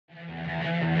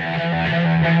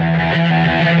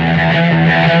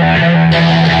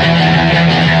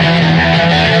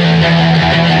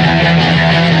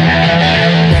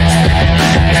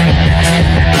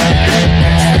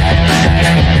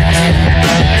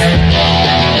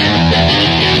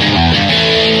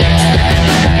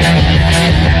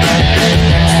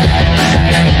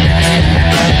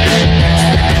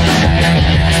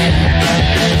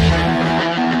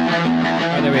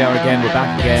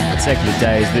Consecutive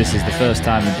days. This is the first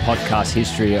time in podcast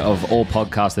history of all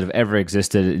podcasts that have ever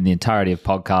existed in the entirety of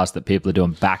podcasts that people are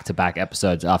doing back-to-back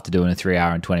episodes after doing a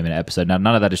 3-hour and 20-minute episode. Now,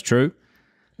 none of that is true.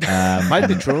 Might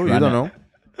be true. You don't know.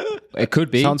 It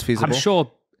could be. Sounds feasible. I'm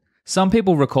sure some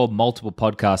people record multiple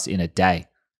podcasts in a day.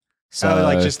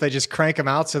 So they just crank them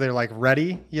out so they're like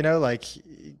ready, you know, like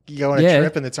you go on a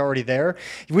trip and it's already there.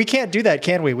 We can't do that,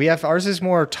 can we? Ours is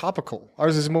more topical.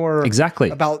 Ours is more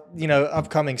about, you know,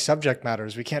 upcoming subject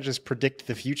matters. We can't just predict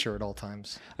the future at all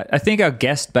times. I think our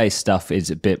guest-based stuff is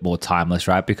a bit more timeless,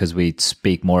 right? Because we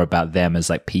speak more about them as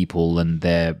like people and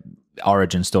their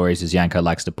origin stories, as Yanko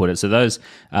likes to put it. So those,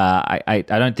 I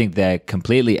don't think they're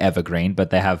completely evergreen, but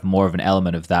they have more of an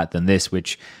element of that than this,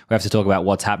 which we have to talk about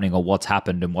what's happening or what's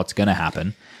happened and what's going to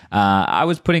happen. I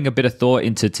was putting a bit of thought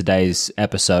into today's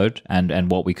episode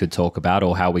and what we could talk about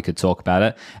or how we could talk about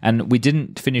it. And we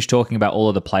didn't finish talking about all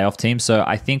of the playoff teams. So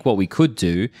I think what we could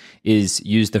do is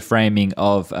use the framing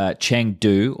of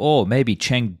Chengdu or maybe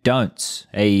Chengdon'ts,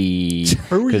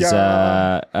 because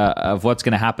of what's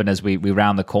going to happen as we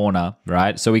round the corner,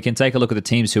 right? So we can take a look at the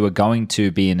teams who are going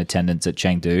to be in attendance at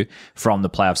Chengdu from the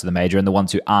playoffs of the major and the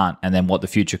ones who aren't, and then what the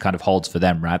future kind of holds for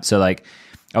them, right? So like,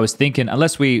 I was thinking,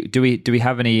 unless do we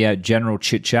have any general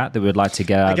chit chat that we'd like to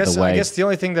get out of the way? I guess the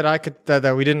only thing that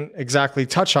that we didn't exactly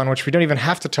touch on, which we don't even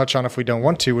have to touch on if we don't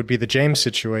want to, would be the Jame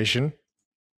situation.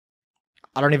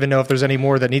 I don't even know if there's any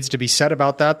more that needs to be said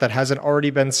about that hasn't already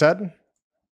been said.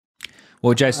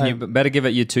 Well, Jason, you better give it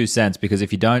your 2 cents, because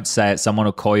if you don't say it, someone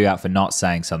will call you out for not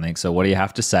saying something. So what do you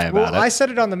have to say about it? I said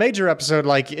it on the major episode.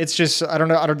 Like, it's just, I don't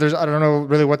know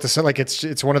really what to say. Like,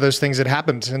 it's one of those things that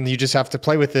happened and you just have to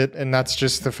play with it. And that's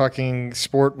just the fucking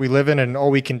sport we live in and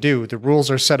all we can do. The rules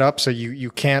are set up so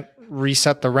you can't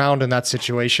reset the round in that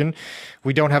situation.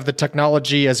 We don't have the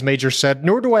technology, as Major said,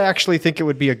 nor do I actually think it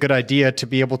would be a good idea to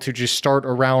be able to just start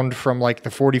a round from like the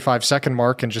 45-second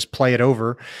mark and just play it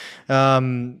over.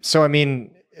 So, I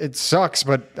mean, it sucks,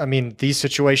 but I mean, these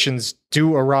situations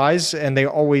do arise and they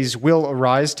always will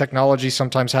arise. Technology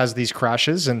sometimes has these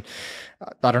crashes, and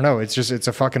I don't know. It's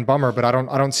a fucking bummer, but I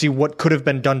don't see what could have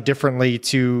been done differently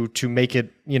to make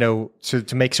it, you know,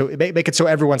 to make it so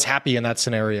everyone's happy in that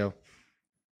scenario.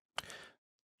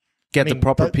 Get the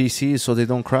proper PCs so they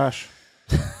don't crash.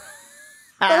 They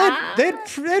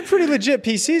had pretty legit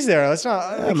PCs there. That's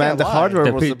not. Yeah, man, the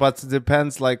hardware was, but it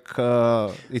depends. Like,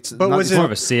 it's. But was it more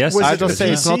of a CS? I don't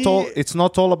say it's not all. It's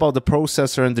not all about the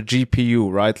processor and the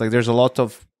GPU, right? Like, there's a lot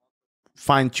of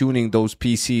fine tuning those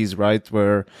PCs, right,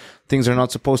 where things are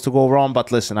not supposed to go wrong.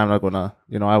 But listen, I'm not gonna.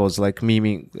 You know, I was like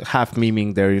half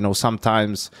memeing there. You know,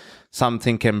 sometimes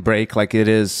something can break. Like, it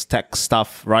is tech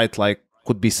stuff, right? Like,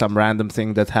 could be some random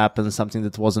thing that happens, something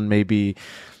that wasn't maybe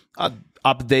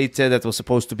updated, that was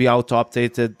supposed to be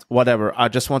auto-updated, whatever. I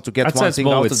just want to get one thing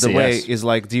out of the way, is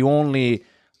like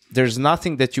there's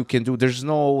nothing that you can do. There's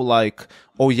no like,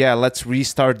 oh yeah, let's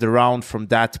restart the round from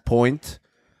that point,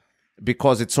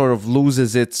 because it sort of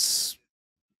loses its,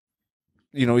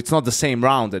 you know, it's not the same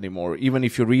round anymore, even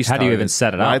if you restart. How do you even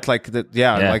set it up? Right? Like,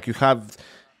 like you have...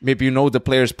 Maybe you know the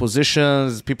players'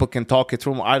 positions, people can talk it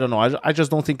through. I don't know. I just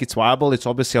don't think it's viable. It's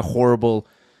obviously a horrible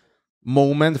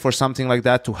moment for something like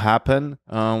that to happen.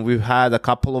 We've had a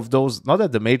couple of those, not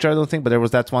at the major, I don't think, but there was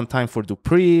that one time for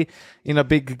Dupree in a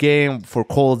big game, for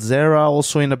Cold Zera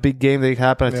also in a big game that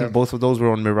happened. I think both of those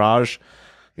were on Mirage.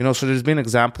 You know, so there's been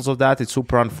examples of that. It's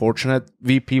super unfortunate.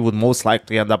 VP would most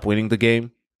likely end up winning the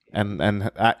game. And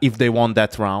if they won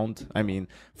that round, I mean,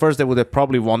 first they would have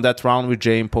probably won that round with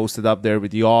Jame posted up there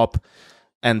with the op,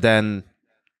 and then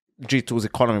G2's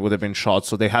economy would have been shot.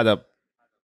 So they had a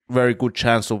very good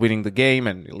chance of winning the game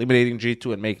and eliminating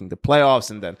G2 and making the playoffs.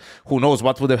 And then who knows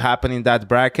what would have happened in that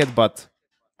bracket. But,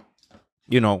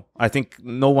 you know, I think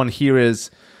no one here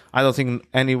is, I don't think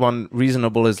anyone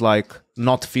reasonable is like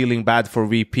not feeling bad for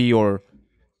VP or...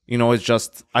 You know, it's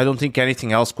just, I don't think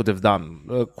anything else could have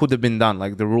been done.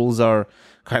 Like, the rules are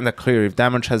kind of clear. If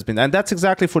damage has been, and that's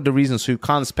exactly for the reason. So you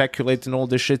can't speculate in all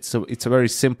this shit. So it's a very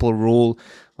simple rule.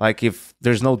 Like, if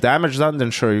there's no damage done,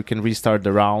 then sure, you can restart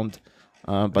the round.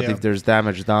 But if there's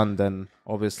damage done, then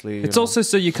obviously... It's also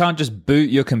so you can't just boot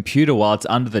your computer while it's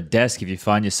under the desk if you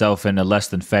find yourself in a less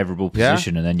than favorable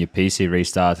position and then your PC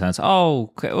restarts and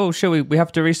it's, we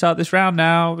have to restart this round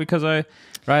now because I...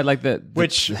 Right, like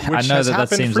which I know that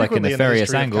seems like a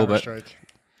nefarious angle, but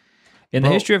in the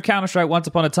history of Counter-Strike, once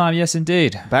upon a time, yes,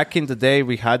 indeed. Back in the day,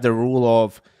 we had the rule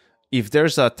of if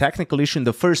there's a technical issue in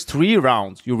the first 3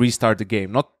 rounds, you restart the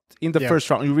game. Not in the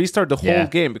first round, you restart the whole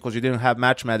game because you didn't have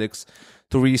match medics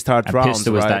to restart and rounds.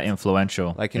 Pistol was that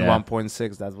influential. Like in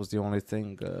 1.6, that was the only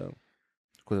thing.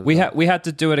 We had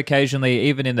to do it occasionally,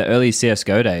 even in the early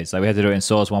CS:GO days. Like we had to do it in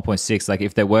Source 1.6. Like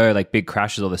if there were like big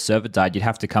crashes or the server died, you'd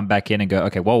have to come back in and go,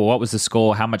 okay, well, what was the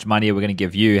score? How much money are we going to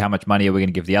give you? How much money are we going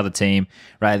to give the other team?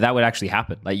 Right, that would actually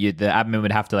happen. Like the admin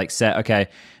would have to like set, okay,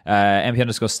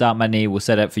 MP_start money. We'll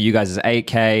set it for you guys as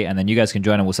 8K, and then you guys can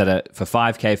join, and we'll set it for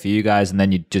 5K for you guys, and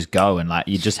then you just go and like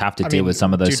you just have to deal with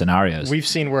some of those scenarios. We've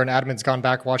seen where an admin's gone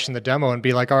back watching the demo and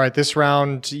be like, all right, this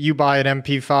round you buy an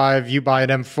MP5, you buy an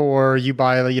M4, you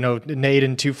buy nade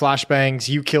and 2 flashbangs,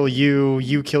 you kill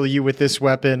you with this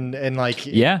weapon, and like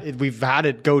we've had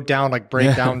it go down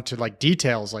break down to like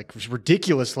details, like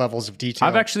ridiculous levels of detail.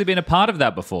 I've actually been a part of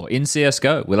that before in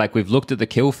CS:GO. We've looked at the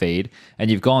kill feed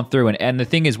and you've gone through and the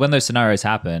thing is when those scenarios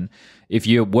happen, if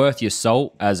you're worth your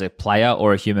salt as a player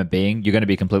or a human being, you're going to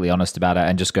be completely honest about it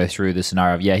and just go through the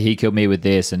scenario of, he killed me with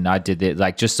this and I did this,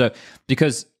 like just so,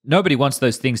 because nobody wants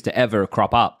those things to ever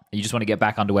crop up. You just want to get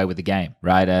back underway with the game,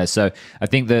 right? So I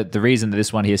think that the reason that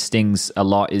this one here stings a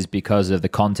lot is because of the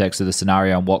context of the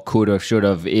scenario and what could have, should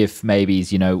have, if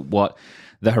maybes, what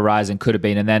the horizon could have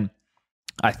been. And then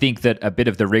I think that a bit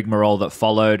of the rigmarole that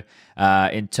followed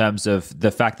in terms of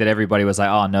the fact that everybody was like,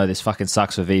 oh no, this fucking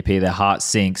sucks for VP, their heart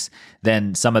sinks.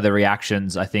 Then some of the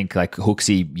reactions, I think like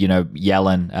Hooksy,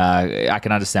 yelling, I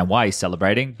can understand why he's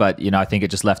celebrating, but I think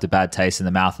it just left a bad taste in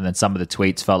the mouth. And then some of the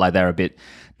tweets felt like they were a bit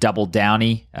double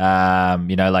downy.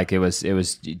 Like it was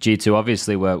G2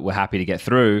 obviously we're happy to get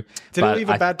through. Did it leave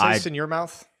a bad taste in your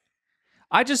mouth?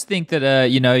 I just think that,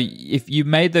 if you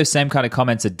made those same kind of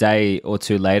comments a day or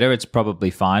two later, it's probably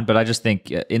fine. But I just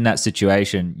think in that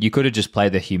situation, you could have just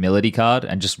played the humility card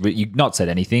and just you not said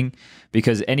anything,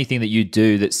 because anything that you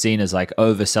do that's seen as like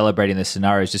over celebrating the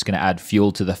scenario is just going to add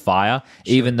fuel to the fire.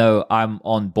 Sure. Even though I'm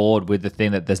on board with the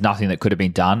thing that there's nothing that could have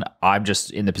been done, I'm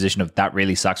just in the position of that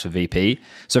really sucks for VP.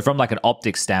 So from like an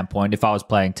optics standpoint, if I was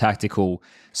playing tactical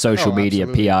social media,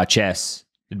 PR chess,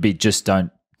 it'd be just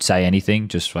don't say anything,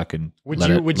 just fucking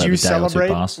would you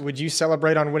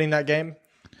celebrate on winning that game?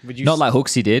 Would you not like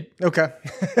Hooksy did? Okay.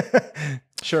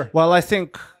 Sure. Well, I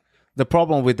think the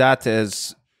problem with that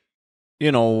is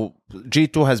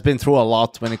G2 has been through a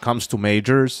lot when it comes to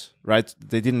majors, right?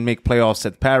 They didn't make playoffs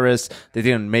at Paris, they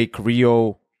didn't make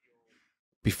Rio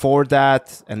before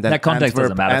that, and then that context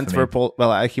doesn't matter Antwerp, for me.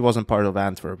 Well, he wasn't part of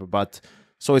Antwerp, but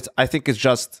so I think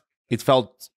it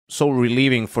felt so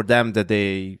relieving for them that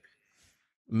they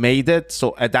made it.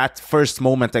 So at that first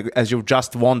moment, as you've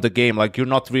just won the game, like you're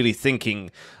not really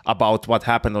thinking about what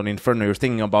happened on Inferno. You're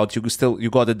thinking about you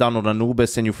got it done on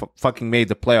Anubis and you fucking made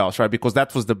the playoffs, right? Because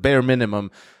that was the bare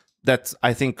minimum that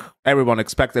I think everyone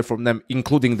expected from them,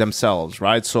 including themselves,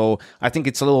 right? So I think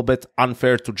it's a little bit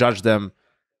unfair to judge them.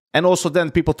 And also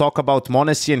then people talk about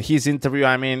Monesi and his interview.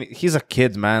 I mean, he's a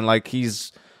kid, man. Like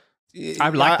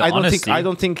I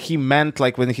don't think he meant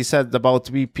like when he said about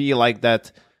VP like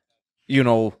that,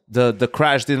 the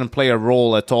crash didn't play a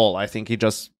role at all. I think he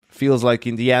just feels like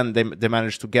in the end they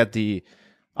managed to get the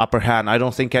upper hand. I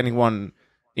don't think anyone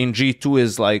in G2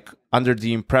 is like under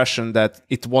the impression that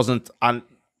it wasn't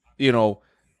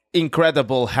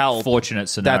incredible help. Fortunate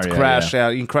scenario. That crash,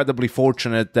 incredibly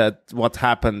fortunate that what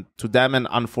happened to them and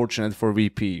unfortunate for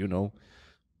VP,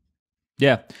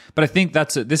 Yeah, but I think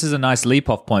this is a nice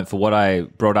leap-off point for what I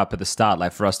brought up at the start,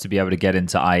 like for us to be able to get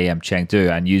into IEM Chengdu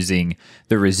and using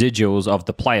the residuals of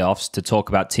the playoffs to talk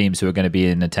about teams who are going to be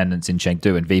in attendance in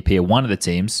Chengdu. And VP are one of the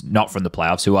teams, not from the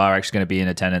playoffs, who are actually going to be in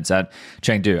attendance at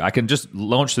Chengdu. I can just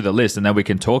launch through the list and then we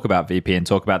can talk about VP and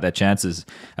talk about their chances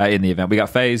in the event. We got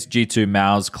FaZe, G2,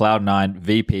 Mouz, Cloud9,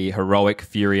 VP, Heroic,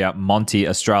 Furia, Monty,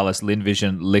 Astralis,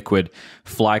 Linvision, Liquid,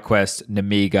 FlyQuest,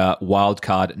 Namiga,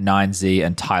 Wildcard, 9Z,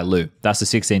 and Tyloo. That's the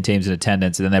 16 teams in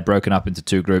attendance, and then they're broken up into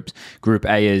 2 groups. Group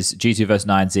A is G2 versus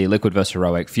 9Z, Liquid versus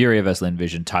Heroic, Furia versus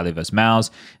Linvision, Tyloo versus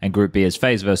Mouz, and Group B is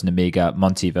FaZe versus Namiga,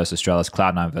 Monty versus Astralis,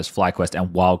 Cloud9 versus FlyQuest,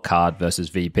 and Wildcard versus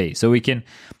VP. So we can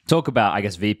talk about, I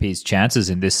guess, VP's chances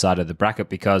in this side of the bracket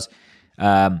because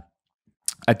I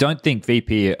don't think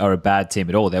VP are a bad team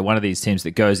at all. They're one of these teams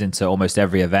that goes into almost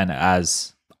every event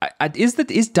as...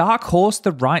 Is Dark Horse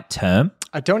the right term?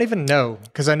 I don't even know,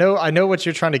 because I know what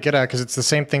you're trying to get at, because it's the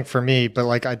same thing for me. But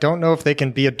like, I don't know if they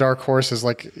can be a dark horse, as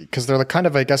like, because they're like kind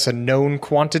of, I guess, a known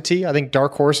quantity. I think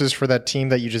dark horses for that team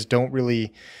that you just don't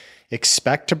really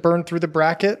expect to burn through the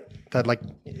bracket. That like,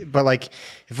 but like,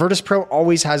 Virtus Pro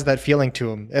always has that feeling to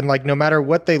them, and like, no matter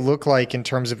what they look like in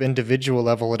terms of individual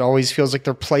level, it always feels like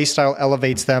their play style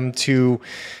elevates them to,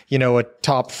 you know, a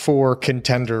top 4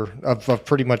 contender of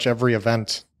pretty much every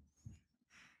event.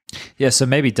 Yeah, so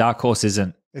maybe dark horse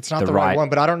isn't. It's not the right one,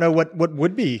 but I don't know what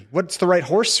would be. What's the right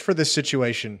horse for this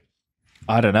situation?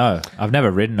 I don't know. I've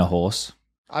never ridden a horse.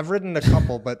 I've ridden a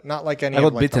couple, but not like any. I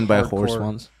got like bitten by a horse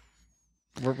once.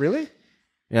 Really?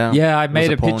 Yeah. Yeah, I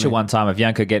made a picture one time of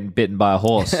Yanko getting bitten by a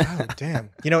horse. Oh, damn.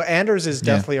 You know, Anders is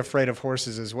definitely afraid of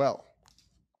horses as well.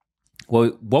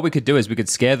 Well, what we could do is we could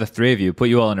scare the 3 of you, put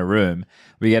you all in a room.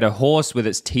 We get a horse with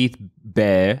its teeth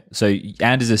bare. So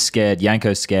Anders is scared,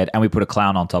 Yanko's scared, and we put a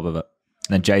clown on top of it.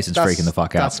 And then Jason's freaking the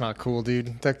fuck out. That's not cool,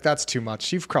 dude. That's too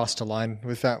much. You've crossed a line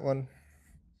with that one.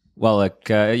 Well, like,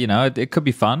 you know, it could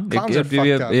be fun. Clowns It'd are be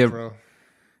fucked up, bro.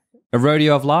 a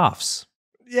rodeo of laughs.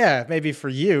 Yeah, maybe for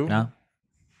you. No?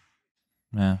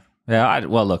 Yeah. Yeah.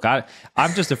 Well, look, I'm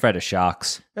just afraid of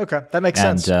sharks. Okay, that makes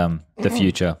sense. And the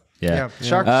future. Yeah.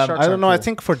 Sharks I don't know. are I cool.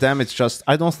 think for them, it's just,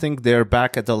 I don't think they're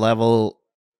back at the level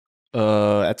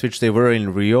at which they were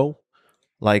in Rio.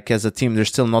 Like, as a team, there's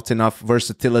still not enough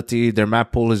versatility. Their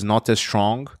map pool is not as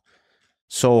strong.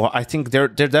 So I think they're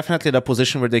definitely in a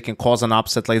position where they can cause an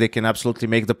upset. Like, they can absolutely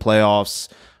make the playoffs,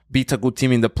 beat a good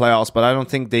team in the playoffs. But I don't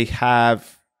think they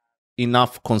have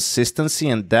enough consistency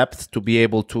and depth to be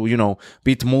able to, you know,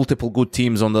 beat multiple good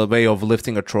teams on the way of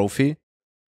lifting a trophy.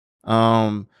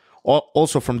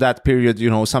 Also from that period, you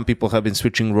know, some people have been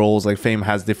switching roles. Like, Fame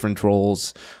has different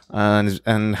roles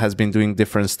and has been doing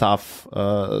different stuff.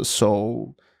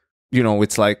 So, you know,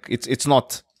 it's like it's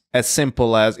not as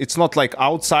simple as, it's not like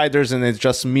Outsiders and it's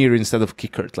just Mir instead of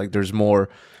Kickert. Like, there's more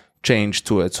change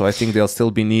to it. So I think they'll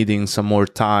still be needing some more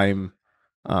time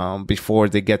before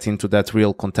they get into that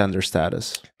real contender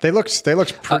status. They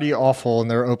looked pretty awful in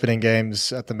their opening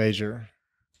games at the major.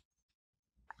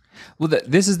 Well,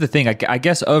 this is the thing. I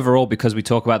guess overall, because we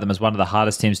talk about them as one of the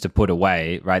hardest teams to put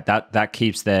away, right? That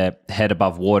keeps their head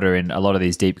above water in a lot of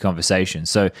these deep conversations.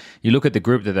 So you look at the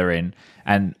group that they're in,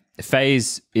 and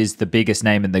FaZe is the biggest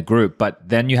name in the group, but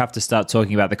then you have to start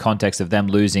talking about the context of them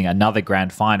losing another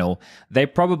grand final. They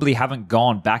probably haven't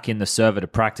gone back in the server to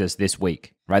practice this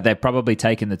week, right? They've probably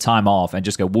taken the time off and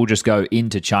we'll just go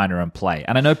into China and play.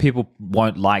 And I know people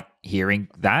won't like hearing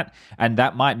that, and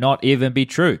that might not even be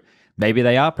true. Maybe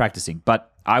they are practicing, but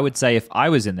I would say if I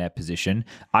was in their position,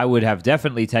 I would have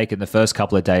definitely taken the first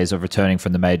couple of days of returning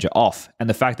from the major off. And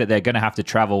the fact that they're going to have to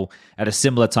travel at a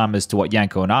similar time as to what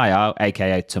Yanko and I are,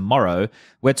 aka tomorrow,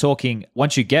 we're talking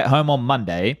once you get home on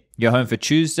Monday, you're home for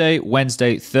Tuesday,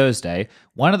 Wednesday, Thursday.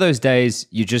 One of those days,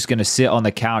 you're just going to sit on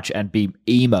the couch and be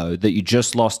emo that you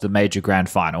just lost the major grand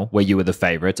final where you were the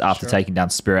favorites after taking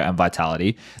down Spirit and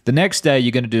Vitality. The next day,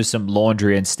 you're going to do some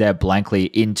laundry and stare blankly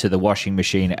into the washing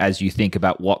machine as you think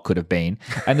about what could have been.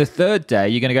 And the third day,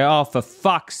 you're going to go, oh, for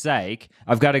fuck's sake,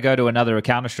 I've got to go to another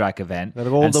Counter-Strike event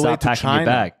and start packing your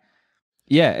bag.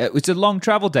 Yeah, it's a long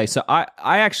travel day. So I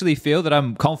actually feel that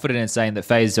I'm confident in saying that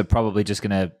FaZe are probably just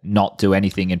going to not do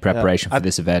anything in preparation for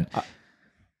this event.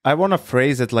 I want to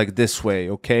phrase it like this way,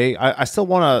 okay? I still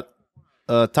want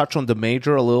to touch on the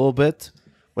major a little bit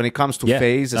when it comes to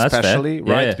FaZe, especially,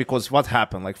 right? Yeah. Because what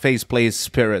happened? Like, FaZe plays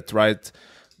Spirit, right?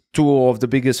 Two of the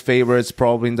biggest favorites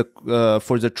probably in the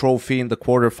for the trophy in the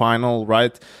quarterfinal,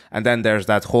 right? And then there's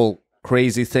that whole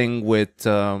crazy thing with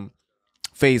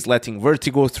FaZe letting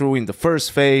Vertigo through in the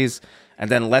first phase and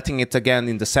then letting it again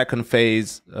in the second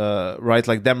phase, right?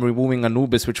 Like them removing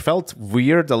Anubis, which felt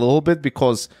weird a little bit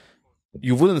because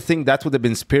you wouldn't think that would have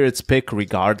been Spirit's pick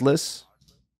regardless.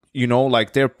 You know,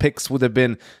 like their picks would have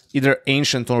been either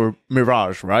Ancient or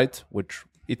Mirage, right? Which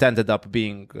it ended up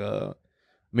being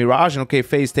Mirage. And okay,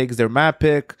 FaZe takes their map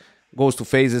pick, goes to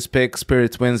FaZe's pick,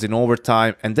 Spirit wins in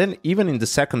overtime. And then even in the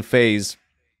second phase,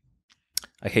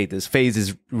 I hate this, FaZe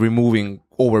is removing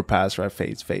Overpass, right?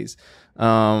 FaZe.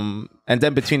 And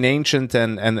then between Ancient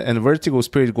and Vertigo,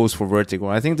 Spirit goes for Vertigo.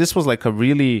 I think this was like a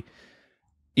really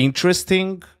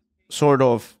interesting sort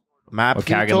of map. Well,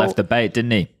 Karrigan left the bait,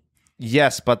 didn't he?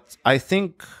 Yes, but I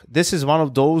think this is one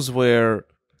of those where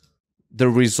the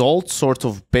result sort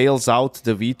of bails out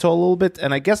the veto a little bit.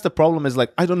 And I guess the problem is,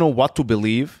 like, I don't know what to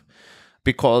believe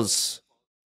because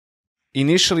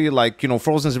initially, like,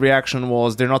 Frozen's reaction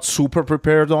was they're not super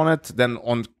prepared on it. Then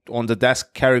on the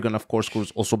desk, Kerrigan, of course,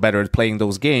 who's also better at playing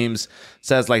those games,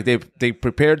 says like they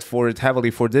prepared for it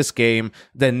heavily for this game.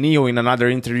 Then Neo in another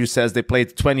interview says they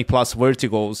played 20 plus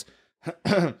vertigos.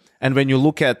 And when you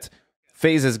look at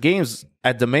FaZe's games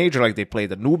at the major, like they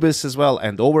played Anubis as well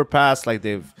and Overpass, like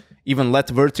they've even let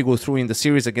Vertigo through in the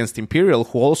series against Imperial,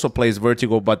 who also plays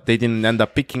Vertigo, but they didn't end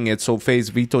up picking it, so FaZe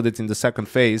vetoed it in the second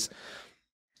phase.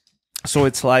 So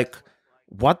it's like,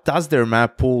 what does their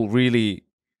map pool really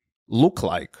look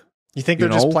like? You think they're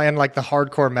just playing like the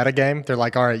hardcore metagame? They're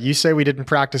like, all right, you say we didn't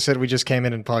practice it, we just came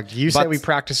in and pugged. You say we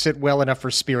practiced it well enough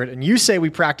for Spirit, and you say we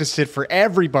practiced it for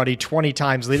everybody 20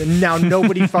 times. And now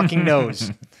nobody fucking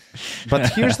knows. But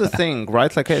here's the thing,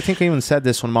 right? Like, I think I even said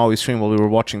this on Maui's stream while we were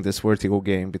watching this Vertigo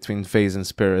game between FaZe and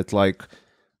Spirit. Like,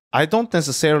 I don't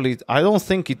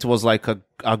think it was like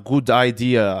a good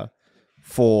idea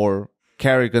for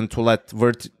Kerrigan to let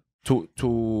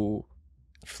to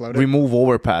remove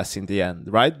Overpass in the end,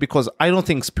 right? Because I don't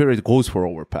think Spirit goes for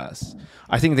Overpass.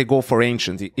 I think they go for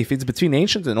Ancient. If it's between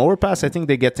Ancient and Overpass, I think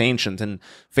they get Ancient. And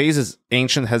FaZe's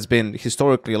Ancient has been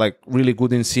historically like really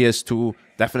good in CS2,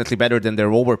 definitely better than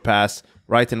their Overpass,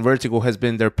 right? And Vertigo has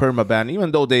been their permaban,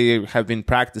 even though they have been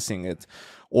practicing it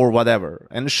or whatever.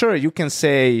 And sure, you can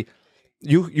say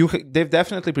they've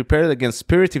definitely prepared against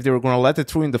Spirit if they were going to let it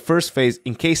through in the first phase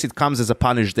in case it comes as a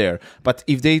punish there. But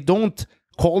if they don't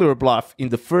call your bluff in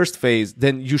the first phase,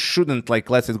 then you shouldn't like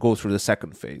let it go through the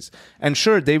second phase. And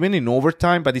sure, they win in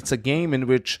overtime, but it's a game in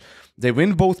which they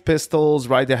win both pistols,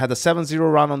 right? They had a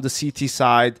 7-0 run on the CT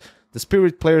side. The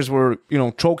Spirit players were,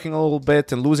 choking a little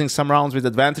bit and losing some rounds with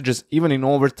advantages, even in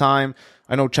overtime.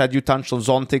 I know, Chad, you touched on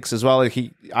Zontix as well.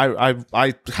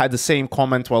 I had the same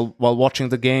comment while watching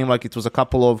the game. Like, it was a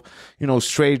couple of,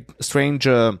 strange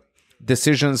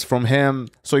decisions from him.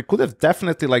 So it could have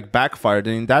definitely like backfired.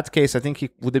 And in that case, I think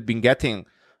he would have been getting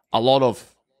a lot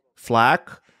of flack.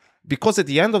 Because at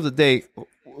the end of the day,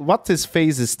 what is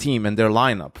FaZe's team and their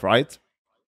lineup, right?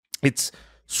 It's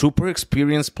super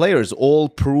experienced players, all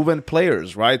proven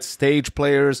players, right? Stage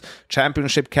players,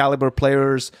 championship caliber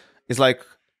players. It's like,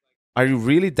 are you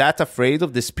really that afraid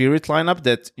of the Spirit lineup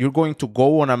that you're going to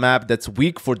go on a map that's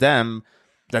weak for them,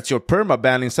 that's your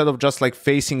permaban, instead of just like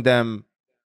facing them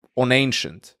on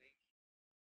Ancient?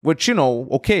 Which,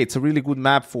 okay, it's a really good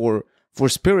map for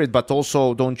Spirit, but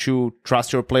also don't you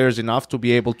trust your players enough to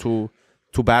be able to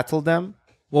battle them?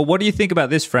 Well, what do you think about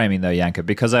this framing, though, Janka?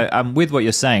 Because I'm with what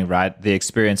you're saying, right? The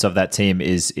experience of that team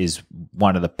is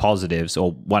one of the positives,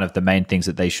 or one of the main things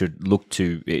that they should look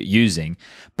to using.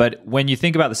 But when you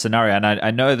think about the scenario, and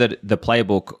I know that the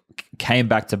playbook came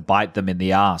back to bite them in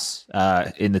the ass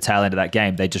in the tail end of that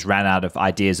game. They just ran out of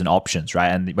ideas and options,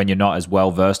 right? And when you're not as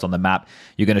well versed on the map,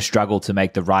 you're going to struggle to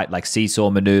make the right like seesaw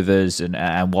maneuvers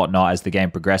and whatnot as the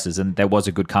game progresses. And there was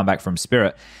a good comeback from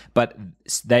Spirit, but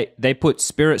they put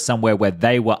Spirit somewhere where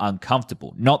they were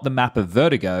uncomfortable. Not the map of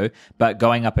Vertigo, but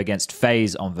going up against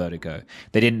FaZe on Vertigo.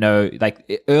 They didn't know,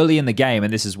 like early in the game,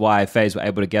 and this is why FaZe were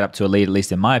able to get up to a lead, at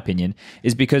least in my opinion,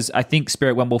 is because I think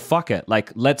Spirit went, well, fuck it.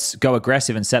 Like, let's go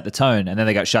aggressive and set the tone. And then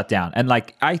they got shut down. And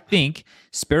like, I think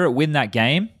Spirit win that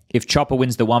game if Chopper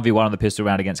wins the 1v1 on the pistol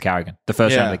round against Kerrigan, the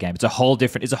first round of the game. It's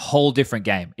a whole different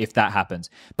game if that happens.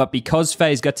 But because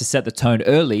FaZe got to set the tone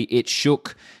early, it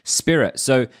shook Spirit.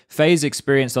 So FaZe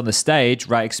experienced on the stage,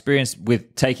 right, experienced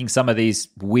with taking some of these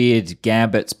weird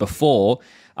gambits before.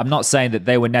 I'm not saying that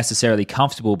they were necessarily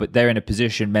comfortable, but they're in a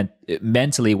position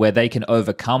mentally where they can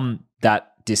overcome that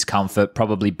discomfort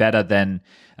probably better than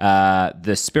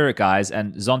the Spirit guys.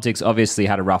 And Zontix obviously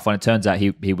had a rough one. It turns out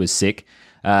he was sick.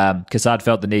 Kassad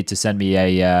felt the need to send me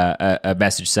a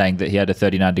message saying that he had a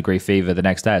 39-degree fever the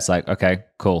next day. It's like, okay,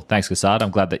 cool. Thanks, Kassad.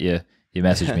 I'm glad that you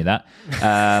messaged me that.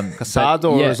 Kassad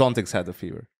or Zontix had the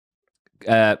fever?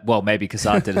 Well, maybe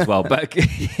Kassad did as well, but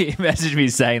he messaged me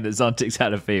saying that Zontix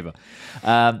had a fever.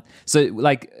 So,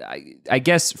 like, I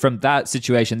guess from that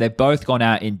situation, they've both gone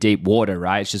out in deep water,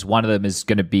 right? It's just one of them is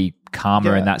going to be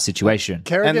calmer in that situation.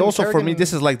 And also for me,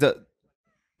 this is like the...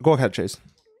 Go ahead, Chase.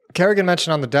 Kerrigan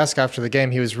mentioned on the desk after the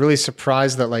game, he was really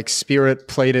surprised that like Spirit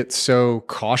played it so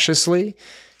cautiously.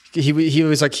 He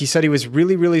was like, he said he was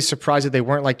really, really surprised that they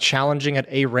weren't like challenging at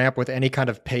A ramp with any kind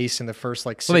of pace in the first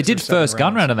like 6 Well, they did first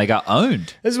gun round and they got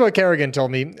owned. This is what Kerrigan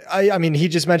told me. I mean, he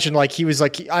just mentioned like, he was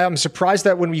like, I'm surprised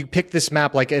that when you pick this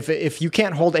map, like if you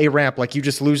can't hold A ramp, like you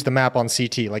just lose the map on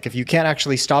CT. Like if you can't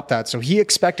actually stop that. So he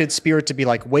expected Spirit to be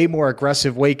like way more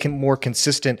aggressive, way more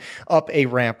consistent up A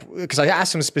ramp. Because I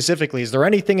asked him specifically, is there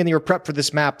anything in your prep for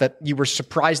this map that you were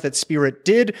surprised that Spirit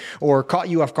did or caught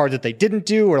you off guard that they didn't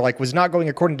do or like was not going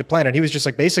according to to plan. And he was just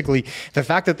like, basically, the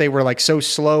fact that they were like so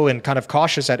slow and kind of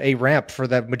cautious at A ramp for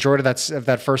the majority of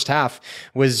that first half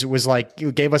was like,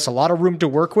 it gave us a lot of room to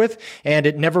work with, and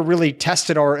it never really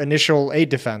tested our initial A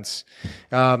defense.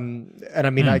 And I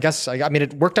mean, I guess,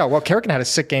 it worked out well. Kerrigan had a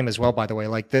sick game as well, by the way.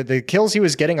 Like the kills he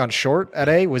was getting on short at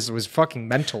A was fucking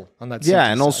mental on that. Yeah,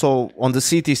 CT and side. also on the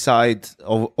CT side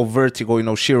of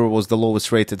Vertigo, Shiro was the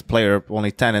lowest rated player,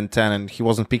 only 10 and 10, and he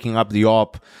wasn't picking up the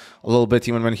op a little bit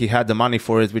even when he had the money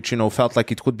for it, which, felt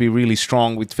like it could be really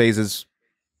strong with FaZe's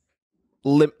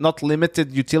not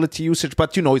limited utility usage,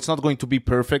 but, it's not going to be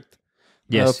perfect.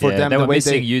 Yes, for them, they were the way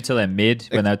missing util and mid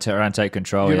when they were trying to take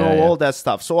control. All that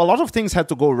stuff. So a lot of things had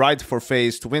to go right for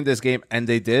FaZe to win this game, and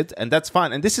they did, and that's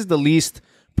fine. And this is the least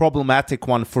problematic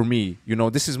one for me.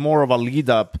 This is more of a lead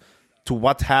up to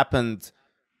what happened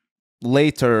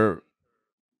later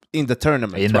in the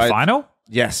tournament. In the final?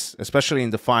 Yes, especially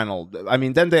in the final. I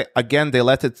mean, then they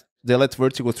let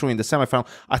Vertigo through in the semifinal.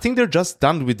 I think they're just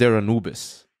done with their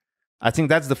Anubis. I think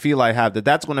that's the feel I have,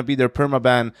 that's going to be their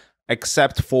permaban,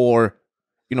 except for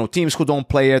teams who don't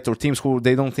play it or teams who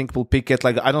they don't think will pick it.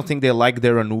 Like, I don't think they like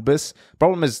their Anubis.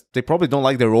 Problem is, they probably don't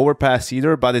like their overpass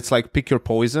either, but it's like pick your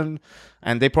poison.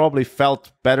 And they probably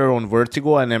felt better on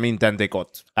Vertigo. And I mean, then they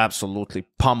got absolutely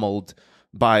pummeled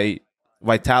by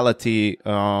Vitality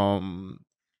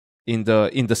in the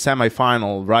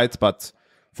semifinal, right? But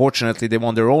fortunately, they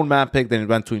won their own map pick. Then it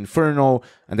went to Inferno,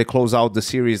 and they close out the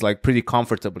series like pretty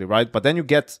comfortably, right? But then you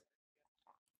get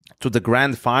to the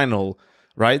grand final,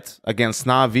 right, against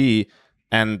Na'Vi,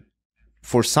 and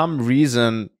for some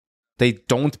reason they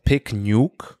don't pick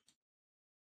Nuke.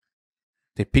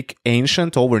 They pick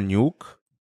Ancient over Nuke.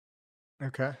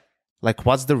 Okay. Like,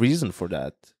 what's the reason for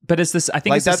that? But it's this. I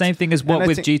think it's the same thing as what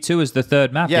with G2 as the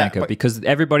third map, Yanko, because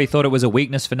everybody thought it was a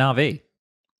weakness for Na'Vi.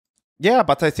 Yeah,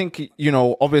 but I think,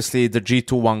 obviously the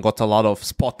G2 one got a lot of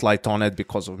spotlight on it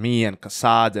because of me and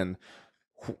Kassad and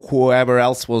whoever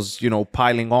else was,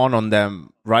 piling on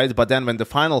them, right? But then when the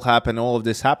final happened, all of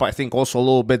this happened, I think also a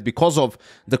little bit because of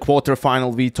the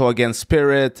quarterfinal veto against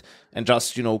Spirit and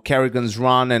just, Kerrigan's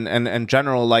run and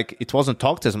general, like, it wasn't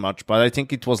talked as much, but I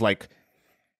think it was like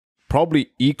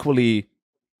probably equally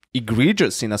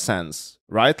egregious in a sense,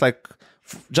 right? Like,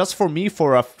 just for me,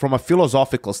 from a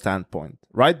philosophical standpoint,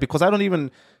 right? Because I don't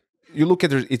even, you look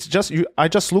at it, it's just, I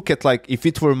just look at, like, if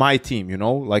it were my team,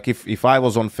 like if I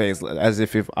was on FaZe, as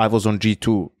if I was on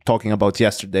G2 talking about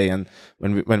yesterday and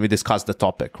when we discussed the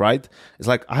topic, right? It's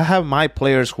like, I have my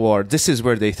players this is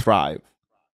where they thrive,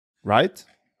 right?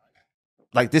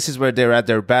 Like, this is where they're at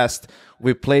their best.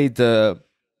 We played the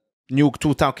Nuke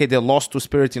 2, okay, they lost to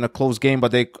Spirit in a close game,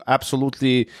 but they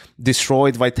absolutely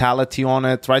destroyed Vitality on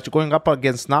it, right? Going up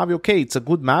against Na'Vi, okay, it's a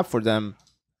good map for them.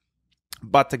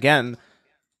 But again,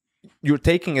 you're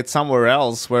taking it somewhere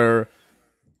else where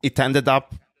it ended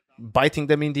up biting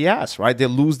them in the ass, right? They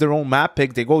lose their own map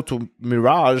pick, they go to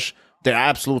Mirage, they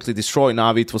absolutely destroy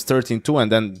Na'Vi. It was 13-2, and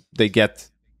then they get,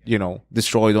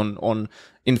 destroyed on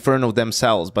Inferno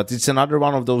themselves. But it's another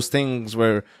one of those things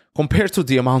where, compared to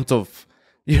the amount of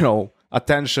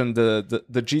attention the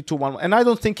G2 one, and I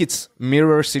don't think it's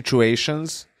mirror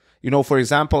situations. For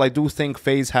example, I do think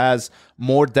FaZe has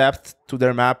more depth to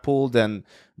their map pool than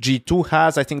G2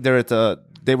 has. I think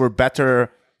they were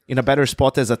better in a better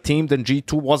spot as a team than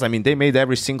G2 was. I mean, they made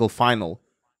every single final,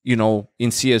 in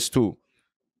CS2.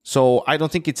 So I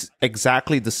don't think it's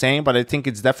exactly the same, but I think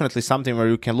it's definitely something where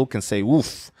you can look and say,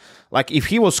 oof. Like, if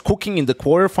he was cooking in the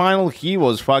quarterfinal, he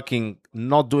was fucking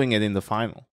not doing it in the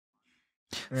final.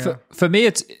 Yeah. For me,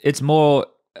 it's more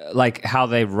like how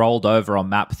they rolled over on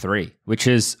map 3, which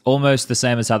is almost the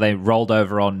same as how they rolled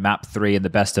over on map 3 in the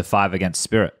best of 5 against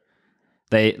Spirit.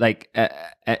 They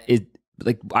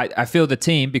I feel the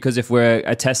team, because if we're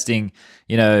attesting,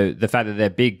 the fact that they're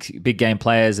big game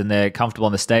players and they're comfortable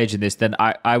on the stage in this, then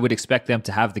I would expect them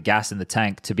to have the gas in the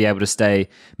tank to be able to stay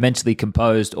mentally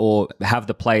composed or have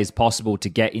the plays possible to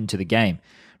get into the game.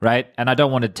 Right? And I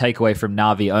don't want to take away from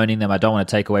Na'Vi owning them. I don't want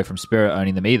to take away from Spirit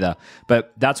owning them either.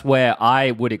 But that's where I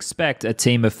would expect a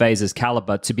team of FaZe's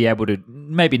caliber to be able to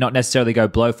maybe not necessarily go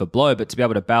blow for blow, but to be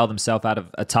able to bail themselves out of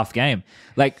a tough game.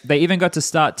 Like, they even got to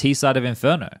start T-side of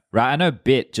Inferno, right? I know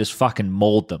Bit just fucking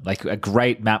mauled them. Like, a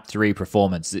great map 3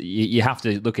 performance. You have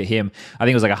to look at him. I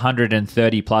think it was like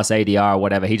 130 plus ADR or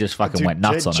whatever. He just fucking went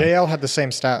nuts on him. JL had the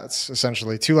same stats,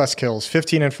 essentially. 2 less kills,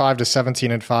 15-5 to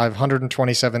 17-5,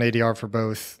 127 ADR for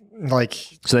both. like,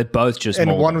 So they both just and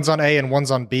mauled them. one's on A and one's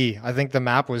on B. I think the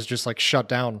map was just like shut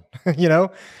down, you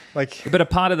know, like. But a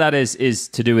part of that is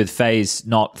to do with FaZe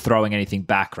not throwing anything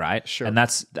back, right? Sure. And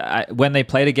that's when they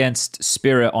played against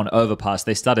Spirit on Overpass,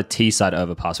 they started T-side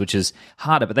Overpass, which is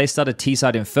harder, but they started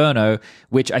T-side Inferno,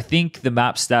 which I think the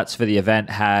map stats for the event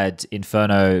had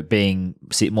Inferno being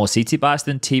more CT biased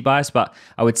than T biased, but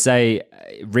I would say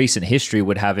recent history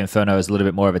would have Inferno as a little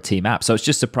bit more of a T map. So it's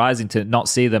just surprising to not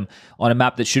see them on a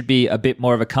map that should be a bit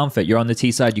more of a comfort. You're on the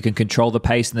T side, you can control the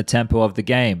pace and the tempo of the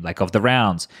game, like of the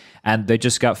rounds, and they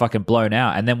just got fucking blown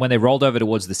out. And then when they rolled over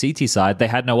towards the CT side, they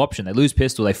had no option. They lose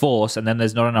pistol, they force, and then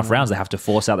there's not enough rounds. They have to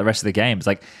force out the rest of the game. It's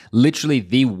like literally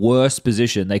the worst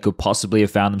position they could possibly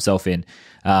have found themselves in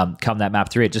come that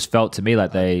map 3. It just felt to me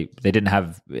like they didn't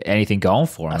have anything going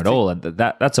for them at all, and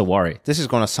that's a worry. This is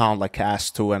going to sound like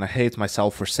ass too, and I hate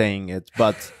myself for saying it,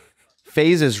 but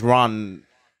FaZe's run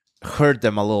hurt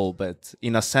them a little bit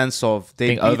in a sense of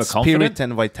they beat Spirit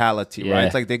and Vitality,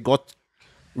 right? Like they got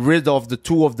rid of the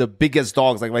two of the biggest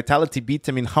dogs. Like Vitality beat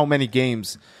them in how many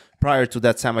games prior to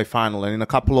that semifinal, and in a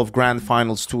couple of grand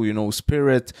finals too. You know,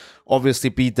 Spirit obviously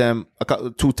beat them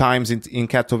 2 times in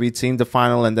Katowice in the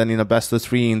final, and then in a best of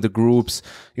 3 in the groups.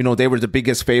 You know, they were the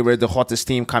biggest favorite, the hottest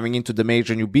team coming into the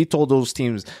major, and you beat all those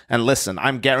teams. And listen,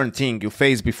 I'm guaranteeing you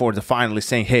FaZe before the final is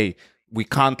saying, hey, we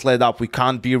can't let up, we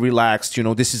can't be relaxed, you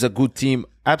know, this is a good team.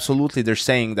 Absolutely, they're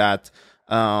saying that.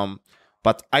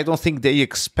 But I don't think they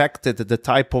expected the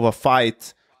type of a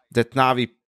fight that Navi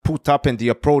put up in the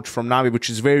approach from Navi, which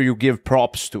is where you give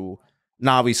props to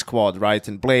Navi squad, right?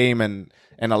 And Blame and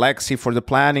Alexi for the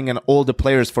planning and all the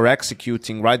players for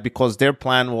executing, right? Because their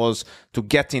plan was to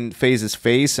get in FaZe's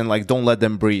face and like, don't let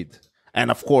them breathe. And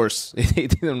of course,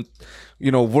 it didn't,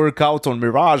 you know, work out on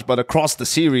Mirage, but across the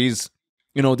series,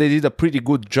 you know, they did a pretty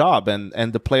good job, and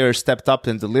the players stepped up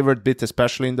and delivered a bit,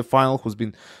 especially in the final, who's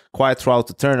been quiet throughout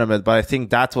the tournament. But I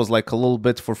think that was like a little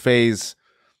bit for FaZe.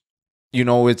 You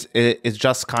know, it's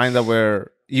just kind of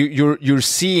where you're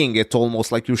seeing it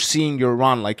almost like you're seeing your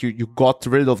run, like you got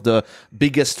rid of the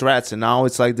biggest threats, and now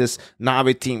it's like this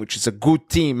Navi team, which is a good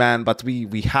team, man. But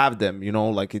we have them, you know,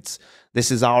 like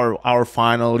this is our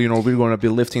final. You know, we're going to be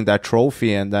lifting that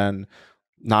trophy, and then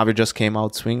Navi just came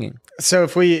out swinging. So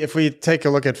if we take a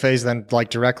look at FaZe then,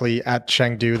 like directly at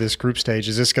Chengdu, this group stage,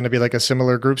 is this going to be like a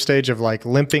similar group stage of like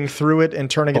limping through it and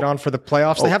turning it on for the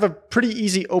playoffs? They have a pretty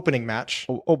easy opening match.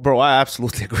 Bro, I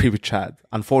absolutely agree with Chad,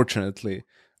 unfortunately,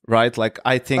 right? Like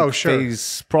I think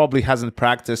FaZe probably hasn't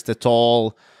practiced at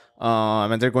all,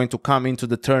 and they're going to come into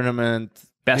the tournament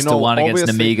best of one against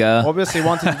Nemiga. Obviously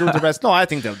wanting to do the best. No, I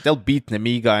think they'll beat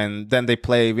Nemiga, and then they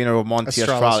play winner of Monty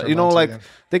Astralis. You know, like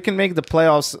they can make the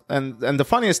playoffs. And the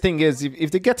funniest thing is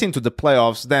if they get into the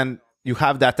playoffs, then you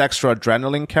have that extra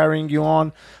adrenaline carrying you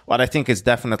on. But I think it's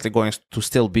definitely going to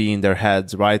still be in their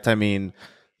heads, right? I mean,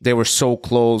 they were so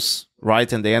close,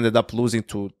 right? And they ended up losing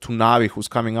to Navi, who's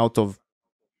coming out of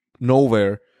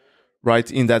nowhere, right?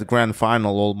 In that grand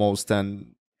final almost.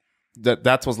 And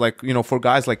that was like, you know, for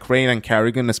guys like Crane and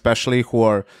Carrigan especially, who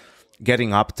are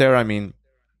getting up there, I mean,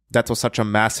 that was such a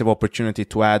massive opportunity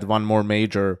to add one more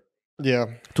major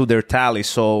to their tally.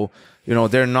 So, you know,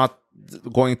 they're not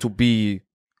going to be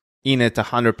in it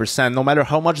 100%, no matter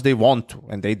how much they want to,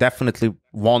 and they definitely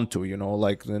want to, you know,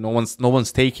 like no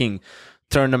one's taking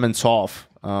tournaments off,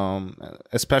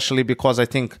 especially because I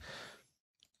think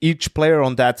each player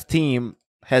on that team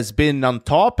has been on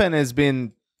top and has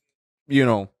been, you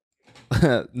know,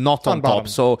 not on top.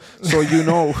 So you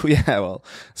know,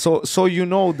 so you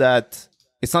know that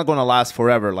it's not going to last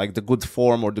forever, like the good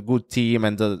form or the good team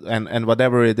and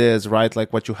whatever it is, right?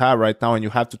 Like what you have right now, and you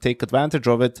have to take advantage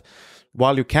of it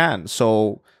while you can.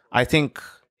 So I think,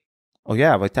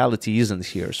 Vitality isn't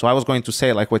here. So I was going to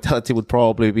say like Vitality would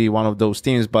probably be one of those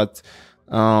teams, but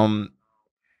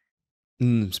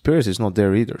Spirit is not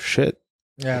there either. Shit.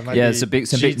 It's a big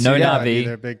no Navi.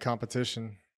 Their big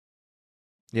competition.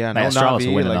 Yeah, no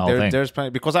Navi, like there's plenty,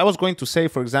 because I was going to say,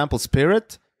 for example,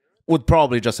 Spirit would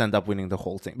probably just end up winning the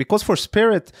whole thing. Because for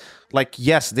Spirit, like,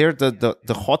 yes, they're the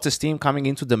hottest team coming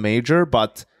into the major,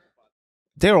 but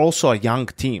they're also a young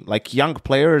team. Like, young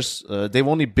players, they've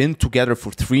only been together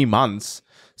for 3 months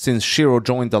since Shiro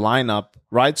joined the lineup,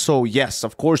 right? So, yes,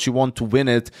 of course you want to win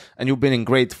it, and you've been in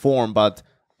great form, but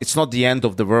it's not the end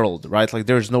of the world, right? Like,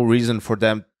 there's no reason for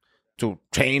them to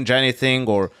change anything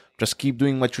or just keep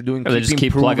doing what you're doing. Just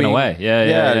keep plugging away.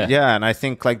 Yeah. And I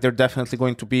think like they're definitely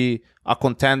going to be a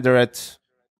contender at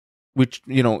which,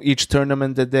 you know, each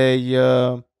tournament that they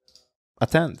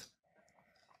attend.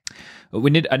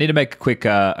 I need to make a quick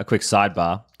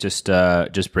sidebar,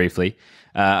 just briefly,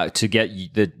 to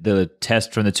get the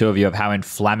test from the two of you of how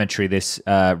inflammatory this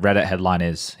Reddit headline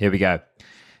is. Here we go.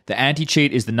 The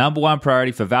anti-cheat is the number one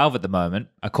priority for Valve at the moment,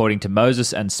 according to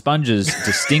Mouz and SPUNJ's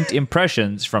distinct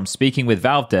impressions from speaking with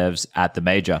Valve devs at the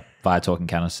major via Talking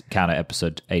Counter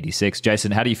episode 86.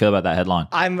 Jason, how do you feel about that headline?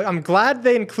 I'm glad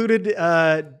they included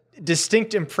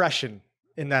distinct impression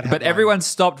in that headline. But everyone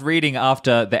stopped reading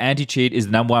after the anti-cheat is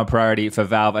the number one priority for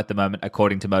Valve at the moment,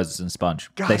 according to Mouz and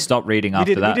SPUNJ. God, they stopped reading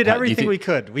after that. We did everything we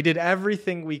could. We did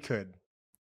everything we could.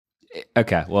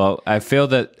 Okay, well, I feel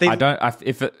that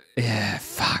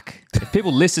fuck. If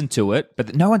people listen to it,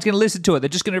 but no one's going to listen to it. They're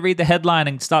just going to read the headline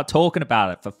and start talking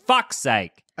about it. For fuck's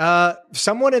sake.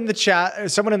 Someone in the chat,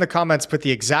 someone in the comments put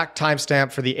the exact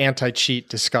timestamp for the anti-cheat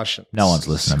discussion. No one's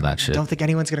listening to that shit. Don't think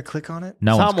anyone's going to click on it?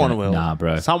 Someone will. Nah,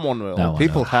 bro. Someone will.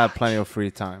 People have plenty of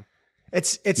free time.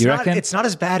 It's not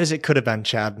as bad as it could have been,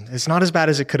 Chad. It's not as bad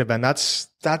as it could have been.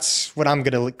 That's what I'm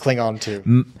going to cling on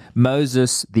to.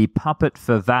 Moses, the puppet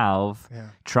for Valve,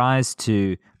 tries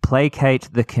to placate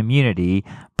the community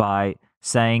by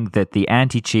saying that the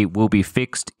anti-cheat will be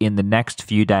fixed in the next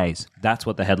few days. That's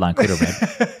what the headline could have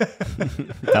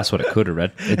read. That's what it could have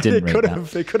read. It didn't read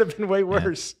that. It could have been way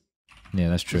worse. Yeah,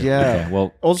 that's true. Yeah. Okay,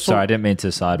 well, also, sorry, I didn't mean to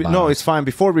sidebar. No, it's fine.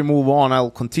 Before we move on, I'll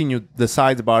continue the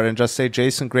sidebar and just say,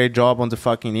 Jason, great job on the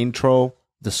fucking intro,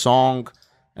 the song,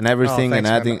 and everything, thanks,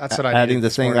 and adding the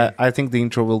thing. I think the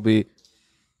intro will be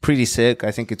pretty sick.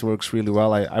 I think it works really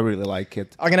well. I really like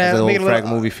it. I'm gonna make a frag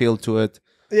movie feel to it.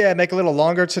 Yeah, make it a little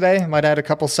longer today. Might add a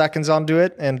couple seconds onto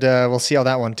it, and we'll see how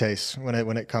that one tastes when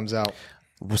it comes out.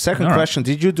 Second question: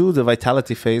 did you do the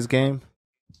Vitality FaZe game?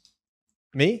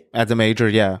 Me at the major?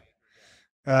 Yeah.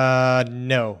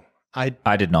 No, I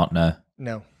did not know.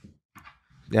 No.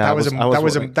 Yeah,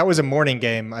 that was a morning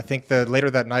game. I think the later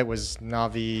that night was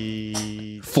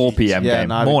Navi 4 p.m. game,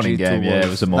 Navi morning G2 game. Yeah, it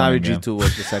was a morning game. Navi G2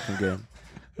 was the second game.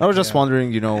 I was just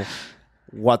wondering,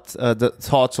 what the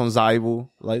thoughts on Zywoo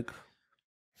like.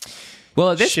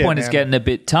 Well, at this point, it's getting a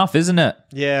bit tough, isn't it?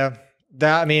 Yeah.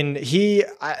 He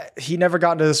never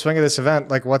got into the swing of this event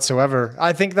like whatsoever.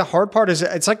 I think the hard part is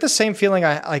it's like the same feeling.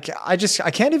 I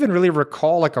can't even really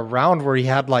recall like a round where he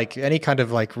had like any kind of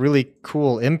like really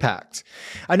cool impact.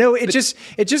 I know it just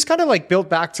kind of like built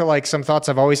back to like some thoughts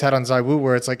I've always had on Zywoo,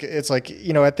 where it's like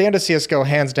at the end of CS:GO,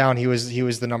 hands down he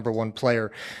was the number one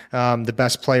player, the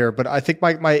best player. But I think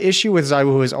my issue with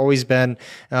Zywoo has always been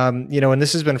and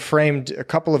this has been framed a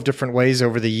couple of different ways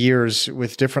over the years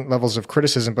with different levels of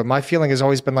criticism. But my feeling has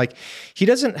always been like he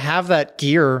doesn't have that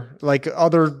gear like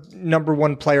other number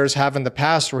one players have in the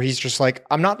past, where he's just like,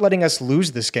 I'm not letting us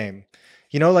lose this game.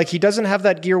 Like he doesn't have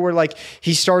that gear where like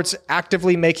he starts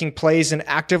actively making plays and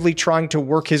actively trying to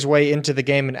work his way into the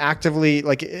game and actively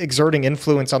like exerting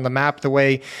influence on the map the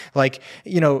way like,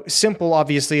 Simple,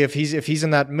 obviously, if he's in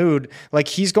that mood, like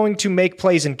he's going to make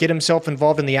plays and get himself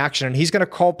involved in the action, and he's going to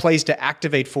call plays to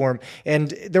activate for him. And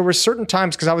there were certain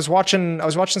times, because I was watching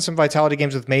some Vitality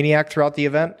games with Maniac throughout the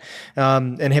event,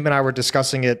 and him and I were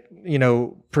discussing it,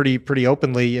 pretty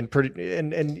openly and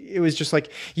it was just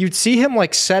like you'd see him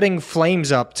like setting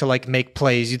flames up to like make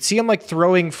plays. You'd see him like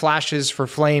throwing flashes for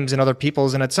flames and other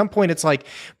people's, and at some point it's like,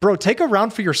 bro, take a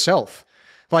round for yourself.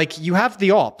 Like you have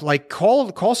the op, like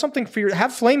call something for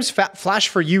have flames flash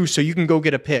for you so you can go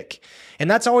get a pick. And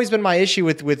that's always been my issue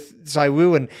with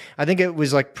Zywoo. And I think it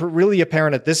was like really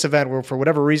apparent at this event where for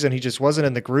whatever reason, he just wasn't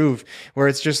in the groove, where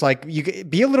it's just like, you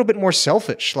be a little bit more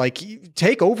selfish. Like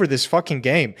take over this fucking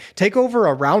game, take over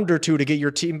a round or two to get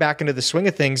your team back into the swing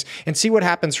of things and see what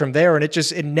happens from there. And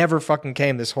it never fucking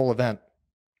came this whole event.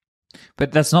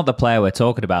 But that's not the player we're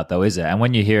talking about, though, is it? And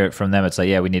when you hear it from them, it's like,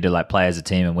 yeah, we need to like play as a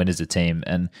team and win as a team,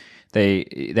 and they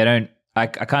don't. I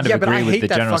kind of agree with the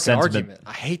general sentiment. Argument.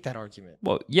 I hate that argument.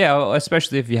 Well, yeah,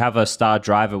 especially if you have a star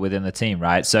driver within the team,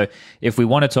 right? So if we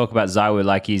want to talk about Zywoo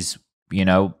like he's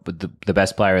the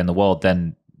best player in the world,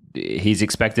 then he's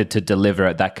expected to deliver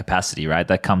at that capacity, right?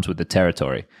 That comes with the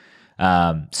territory.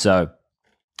 So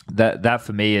that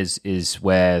for me is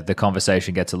where the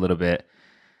conversation gets a little bit.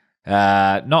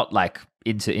 Not like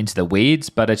into the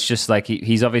weeds, but it's just like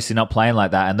he's obviously not playing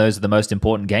like that, and those are the most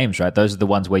important games, right? Those are the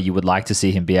ones where you would like to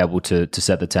see him be able to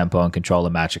set the tempo and control a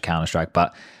match at Counter-Strike.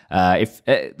 But if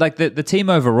like the team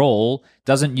overall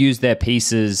doesn't use their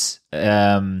pieces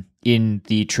in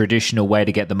the traditional way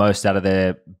to get the most out of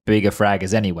their bigger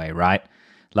fraggers anyway, right?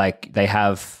 Like they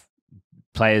have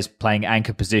players playing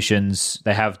anchor positions.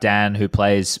 They have Dan, who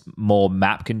plays more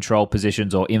map control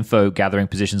positions or info gathering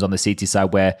positions on the CT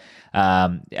side, where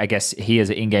I guess he is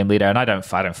an in-game leader, and I don't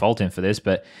fault him for this,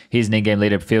 but he's an in-game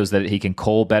leader, feels that he can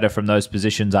call better from those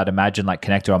positions. I'd imagine like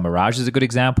Connector on Mirage is a good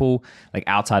example, like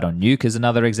Outside on Nuke is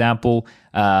another example.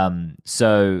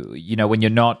 So when you're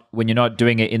not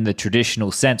doing it in the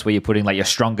traditional sense, where you're putting like your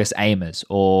strongest aimers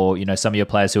or some of your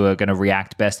players who are going to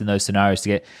react best in those scenarios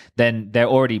then they're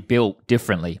already built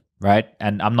differently, right?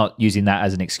 And I'm not using that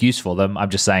as an excuse for them. I'm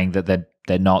just saying that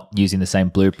they're not using the same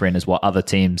blueprint as what other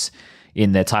teams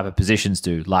in their type of positions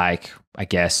do. Like, I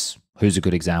guess, who's a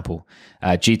good example?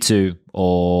 G2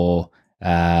 or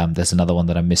there's another one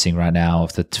that I'm missing right now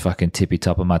off the fucking tippy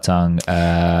top of my tongue.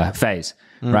 FaZe,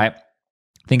 right?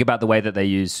 Think about the way that they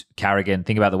use Carrigan.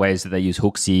 Think about the ways that they use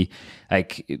Hooksy.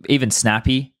 Like, even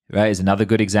Snappy, right, is another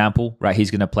good example, right?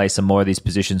 He's going to play some more of these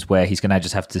positions where he's going to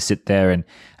just have to sit there and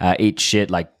eat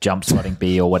shit, like jump slotting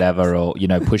B or whatever, or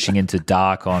pushing into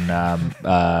dark on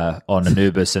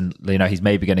Anubis, and he's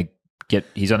maybe going to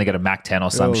he's only got a Mac 10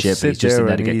 or some shit, but he's just in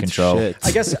there to get control.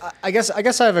 I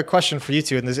guess I have a question for you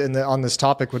two on this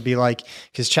topic. Would be like,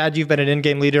 because Chad, you've been an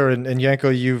in-game leader, and Yanko,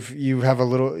 you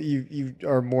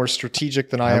are more strategic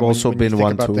than I am. I've also been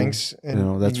one about too. things,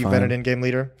 and That's you've fine. been an in-game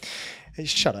leader. Hey,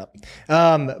 shut up.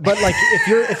 But like,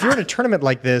 if you're in a tournament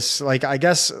like this, like, I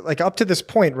guess, like, up to this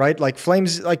point, right? Like,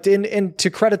 Flames, like, to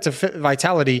credit to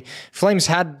Vitality, Flames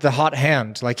had the hot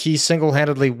hand. Like, he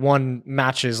single-handedly won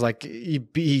matches. Like, he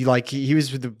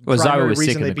was the Zywoo was sick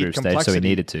reason in they the beat group stage, Complexity. so he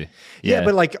needed to. Yeah,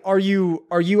 but like, are you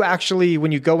actually,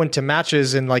 when you go into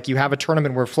matches and like you have a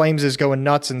tournament where Flames is going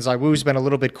nuts and Zywoo's been a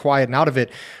little bit quiet and out of it,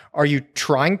 are you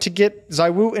trying to get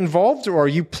Zywoo involved, or are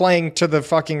you playing to the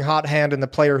fucking hot hand and the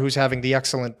player who's having the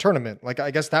excellent tournament? Like, I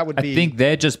guess that would be... I think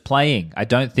they're just playing. I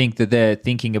don't think that they're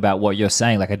thinking about what you're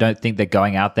saying. Like, I don't think they're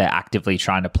going out there actively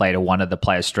trying to play to one of the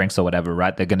players' strengths or whatever,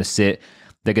 right? They're going to sit,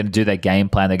 they're going to do their game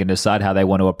plan, they're going to decide how they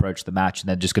want to approach the match, and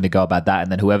they're just going to go about that.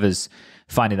 And then whoever's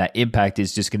finding that impact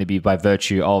is just going to be by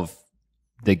virtue of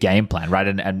the game plan, right?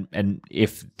 And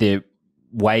if the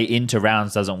way into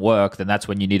rounds doesn't work, then that's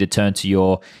when you need to turn to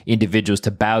your individuals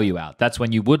to bail you out. That's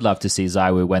when you would love to see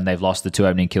Zywoo, when they've lost the 2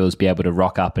 opening kills, be able to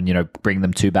rock up and bring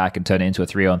them 2 back and turn it into a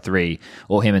 3-on-3,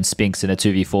 or him and Spinks in a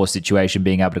 2v4 situation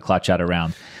being able to clutch out a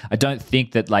round. I don't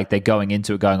think that like they're going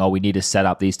into it going, oh, we need to set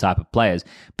up these type of players.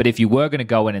 But if you were going to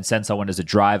go in and send someone as a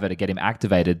driver to get him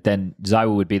activated, then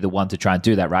Zywoo would be the one to try and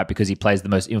do that, right? Because he plays the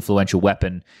most influential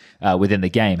weapon within the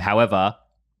game. However,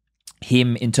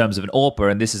 him in terms of an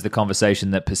AWPer, and this is the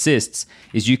conversation that persists,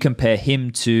 is you compare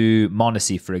him to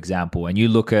m0NESY, for example, and you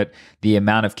look at the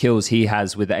amount of kills he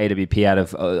has with the AWP out of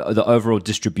the overall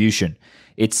distribution.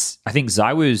 I think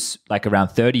Zywoo's like around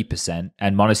 30%,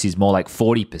 and m0NESY's more like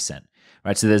 40%.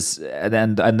 Right, so there's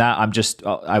and that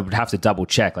I would have to double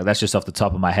check. Like, that's just off the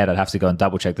top of my head. I'd have to go and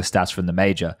double check the stats from the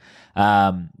major.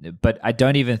 But I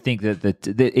don't even think that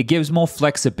it gives more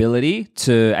flexibility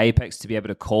to Apex to be able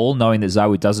to call, knowing that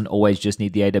Zywoo doesn't always just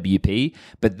need the AWP.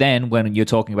 But then when you're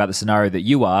talking about the scenario that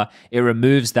you are, it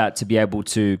removes that to be able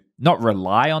to not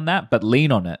rely on that, but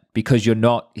lean on it, because it's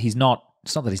not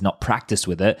that he's not practiced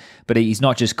with it, but he's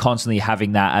not just constantly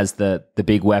having that as the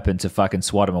big weapon to fucking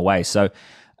swat him away. So.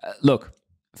 Look,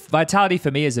 Vitality for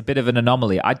me is a bit of an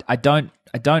anomaly. I don't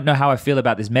know how I feel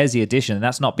about this Mezzy edition, and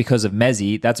that's not because of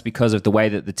Mezzy. That's because of the way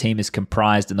that the team is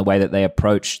comprised and the way that they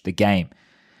approach the game.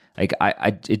 Like,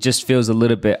 it just feels a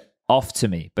little bit off to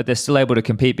me, but they're still able to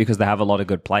compete because they have a lot of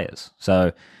good players.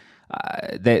 So,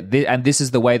 and this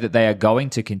is the way that they are going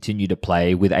to continue to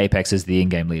play with Apex as the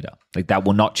in-game leader. Like, that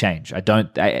will not change.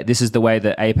 This is the way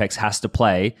that Apex has to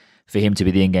play for him to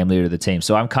be the in-game leader of the team.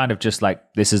 So I'm kind of just like,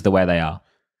 this is the way they are.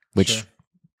 Which, sure.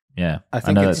 Yeah,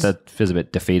 I know that feels a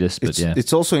bit defeatist, but yeah.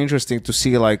 It's also interesting to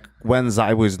see, like, when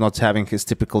Zywoo is not having his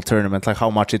typical tournament, like how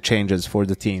much it changes for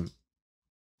the team.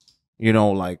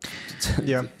 Like...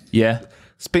 Yeah.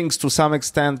 Spinks to some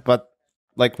extent, but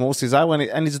like mostly Zywoo.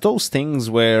 And it's those things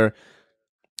where,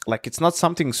 like, it's not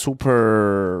something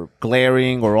super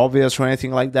glaring or obvious or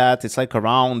anything like that. It's like a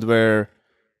round where,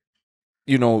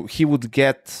 he would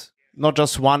get... not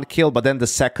just one kill, but then the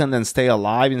second and stay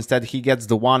alive. Instead, he gets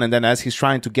the one, and then as he's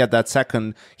trying to get that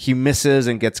second, he misses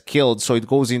and gets killed. So it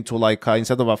goes into like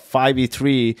instead of a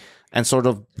 5v3 and sort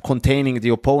of containing the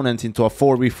opponent into a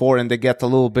 4v4, and they get a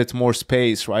little bit more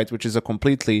space, right? Which is a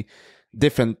completely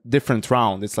different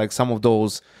round. It's like some of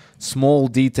those small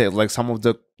details, like some of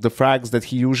the frags that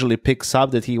he usually picks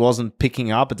up that he wasn't picking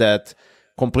up, that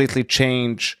completely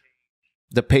change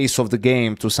the pace of the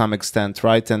game to some extent,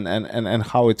 right? And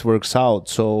how it works out.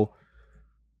 So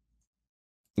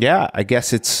yeah, I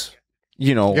guess it's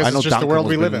you know, Guess I know it's just the Duncan world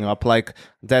was we live bringing in. up like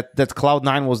that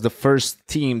Cloud9 was the first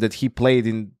team that he played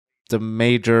in the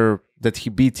major, that he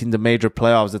beat in the major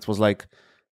playoffs. That was like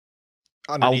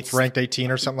Underneath ranked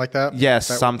 18 or something like that. yes,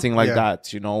 That- something like yeah.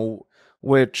 that, you know,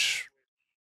 which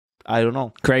I don't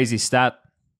know. Crazy stat.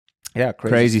 Yeah,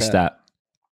 Crazy stat.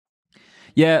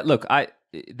 Yeah, look,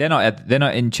 they're not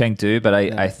in Chengdu, but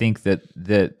I think that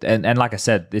and like I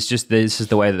said, this is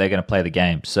the way that they're going to play the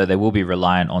game. So they will be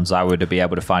reliant on Zywoo to be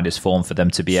able to find his form for them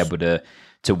to be able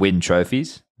to win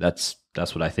trophies. That's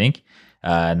what I think,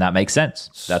 and that makes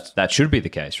sense. That should be the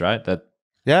case, right?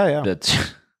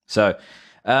 So.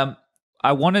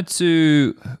 I wanted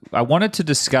to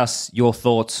discuss your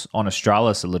thoughts on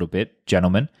Astralis a little bit,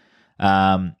 gentlemen,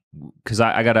 because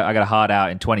I got a hard out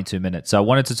in 22 minutes. So I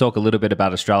wanted to talk a little bit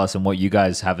about Astralis and what you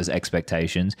guys have as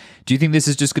expectations. Do you think this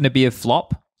is just going to be a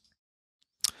flop?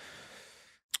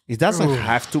 It doesn't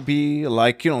have to be.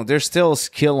 Like, you know, there's still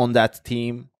skill on that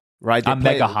team, right? I'm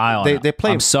mega high on it.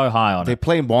 I'm so high on it. They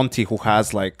play Monty, who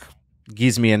has like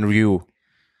Gizmi and Ryu,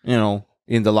 you know,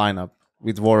 in the lineup,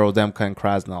 with Voro, Demka, and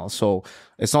Krasnal. So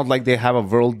it's not like they have a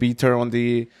world beater on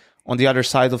the other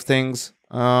side of things.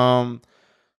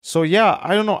 So yeah,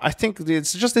 I don't know. I think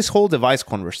it's just this whole device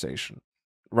conversation,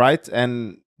 right?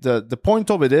 And the point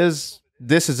of it is,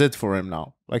 this is it for him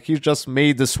now. Like, he's just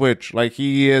made the switch. Like,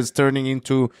 he is turning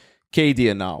into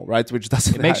Cadia now, right? Which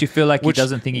doesn't. It makes you feel like he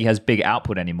doesn't think he has big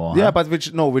output anymore. Yeah, huh? but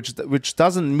which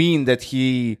doesn't mean that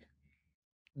he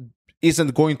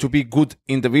isn't going to be good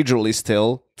individually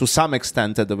still, to some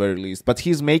extent at the very least. But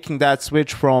he's making that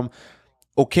switch from,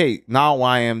 okay, now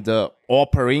I am the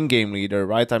AWPer in-game leader,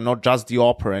 right? I'm not just the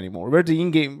AWPer anymore. Where the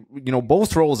in-game, you know,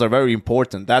 both roles are very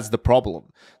important. That's the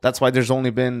problem. That's why there's only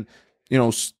been, you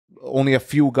know, only a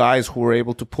few guys who were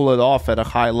able to pull it off at a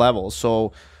high level.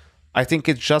 So I think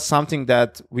it's just something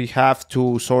that we have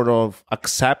to sort of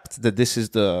accept, that this is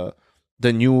the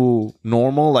new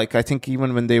normal. Like, I think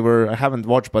even when they were, I haven't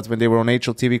watched, but when they were on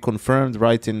HLTV confirmed,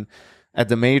 right, at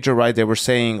the major, right, they were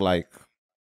saying like,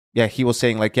 yeah, he was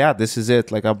saying like, yeah, this is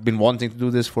it. Like, I've been wanting to do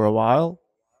this for a while.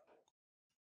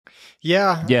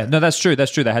 Yeah. Yeah, no, that's true.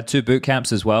 That's true. They had 2 boot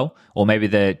camps as well, or maybe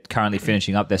they're currently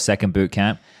finishing up their second boot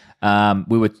camp.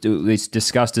 We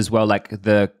discussed as well, like,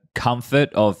 the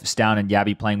comfort of Stown and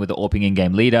Yabby playing with the AWPing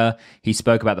in-game leader. He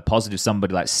spoke about the positive,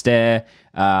 somebody like Stare.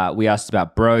 We asked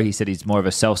about Bro. He said he's more of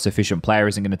a self-sufficient player,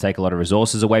 isn't going to take a lot of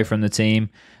resources away from the team.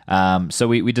 So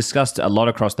we discussed a lot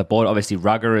across the board. Obviously,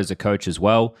 Rugger is a coach as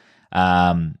well.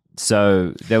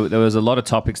 So there was a lot of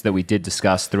topics that we did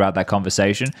discuss throughout that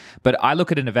conversation. But I look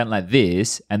at an event like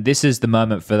this, and this is the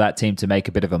moment for that team to make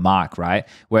a bit of a mark, right?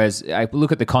 Whereas I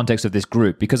look at the context of this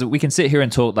group, because we can sit here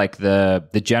and talk like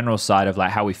the general side of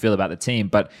like how we feel about the team,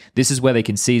 but this is where they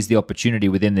can seize the opportunity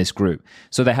within this group.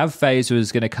 So they have FaZe, who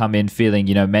is going to come in feeling,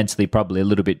 you know, mentally probably a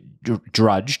little bit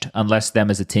drudged, unless them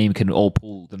as a team can all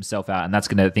pull themselves out, and that's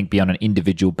going to, I think, be on an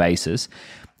individual basis.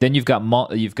 Then you've got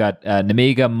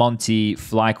Namiga, Monty,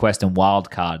 FlyQuest, and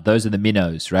Wildcard. Those are the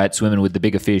minnows, right? Swimming with the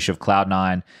bigger fish of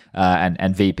Cloud9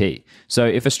 and VP. So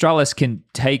if Astralis can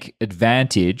take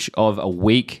advantage of a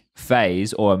weak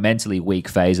FaZe, or a mentally weak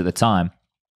FaZe at the time,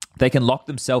 they can lock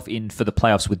themselves in for the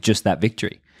playoffs with just that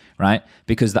victory, right?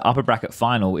 Because the upper bracket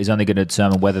final is only going to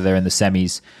determine whether they're in the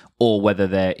semis or whether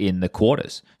they're in the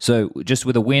quarters. So just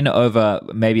with a win over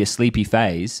maybe a sleepy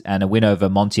FaZe and a win over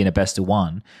Monty in a best of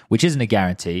 1, which isn't a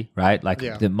guarantee, right? Like,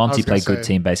 Yeah, the Monty played good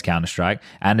team-based Counter-Strike,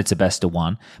 and it's a best of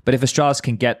 1. But if Astralis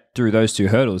can get through those 2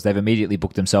 hurdles, they've immediately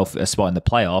booked themselves a spot in the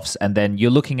playoffs. And then you're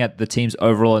looking at the teams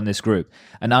overall in this group.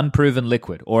 An unproven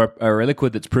Liquid, or a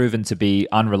Liquid that's proven to be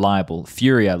unreliable.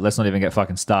 Furia, let's not even get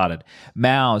fucking started.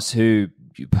 Mouz, who,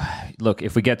 look,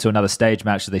 if we get to another stage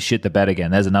match, do they shit the bed again?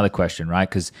 There's another question, right?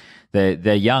 Because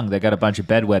they're young. They got a bunch of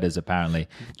bedwetters, apparently.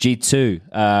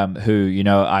 G2, who, you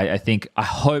know, I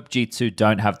hope G2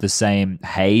 don't have the same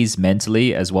haze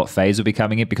mentally as what FaZe will be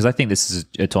coming in, because I think this is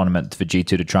a tournament for G2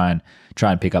 to try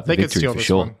and pick up the victory for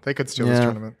sure. They could steal this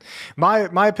tournament.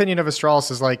 My opinion of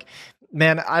Astralis is like,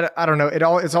 man, I don't know.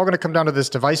 It's all going to come down to this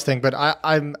device thing, but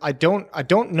I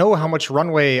don't know how much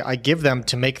runway I give them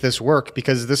to make this work,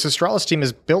 because this Astralis team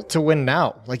is built to win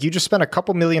now. Like, you just spent a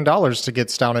couple $1 million to get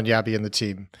Stown and Yabby in the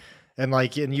team. I'm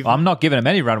not giving them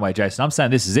any runway, Jason. I'm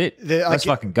saying this is it. Let's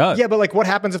fucking go. Yeah, but like, what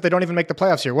happens if they don't even make the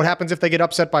playoffs here? What happens if they get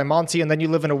upset by Monty, and then you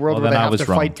live in a world where they have to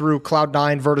fight through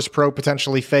Cloud9, Virtus Pro,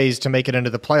 potentially FaZe to make it into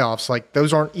the playoffs? Like,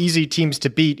 those aren't easy teams to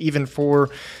beat, even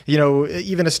for, you know,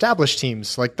 even established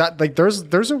teams like that. Like,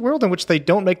 there's a world in which they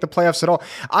don't make the playoffs at all.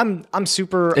 I'm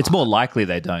super. It's more likely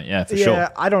they don't. Yeah, for sure. Yeah,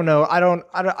 I don't know. I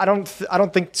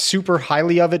don't think super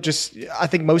highly of it. Just, I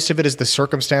think most of it is the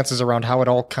circumstances around how it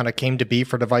all kind of came to be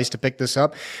for Device to pick pick this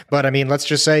up. But I mean, let's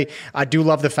just say I do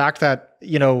love the fact that,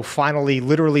 you know, finally,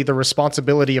 literally the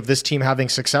responsibility of this team having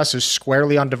success is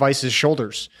squarely on Device's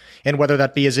shoulders. And whether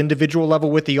that be his individual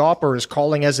level with the op or his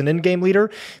calling as an in-game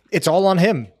leader, it's all on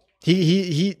him.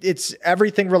 It's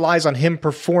everything relies on him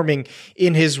performing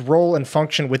in his role and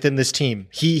function within this team.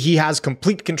 He has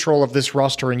complete control of this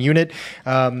roster and unit.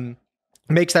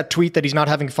 Makes that tweet that he's not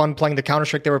having fun playing the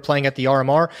Counter-Strike they were playing at the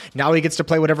RMR. Now he gets to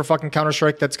play whatever fucking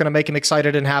Counter-Strike that's going to make him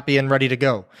excited and happy and ready to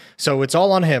go. So it's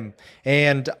all on him.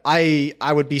 And I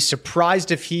would be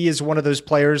surprised if he is one of those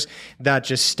players that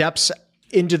just steps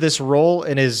into this role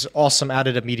and is awesome at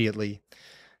it immediately.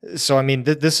 So, I mean,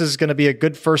 this is going to be a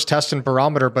good first test and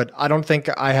barometer, but I don't think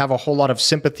I have a whole lot of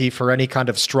sympathy for any kind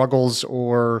of struggles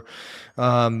or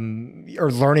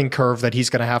learning curve that he's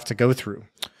going to have to go through.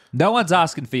 No one's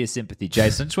asking for your sympathy,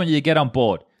 Jason. Just when you get on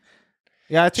board.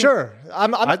 Yeah, I think, sure.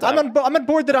 I'm on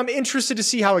board that I'm interested to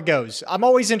see how it goes. I'm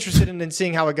always interested in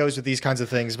seeing how it goes with these kinds of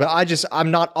things, but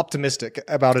I'm not optimistic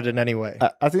about it in any way.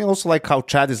 I think also like how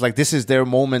Chad is like, this is their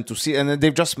moment to see, and then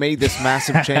they've just made this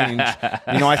massive change.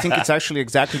 You know, I think it's actually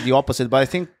exactly the opposite, but I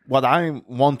think what I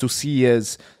want to see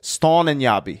is Stone and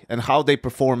Yabi and how they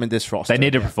perform in this roster. They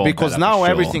need to perform because better, now for sure.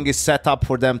 everything is set up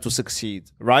for them to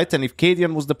succeed, right? And if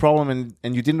Cadian was the problem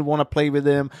and you didn't want to play with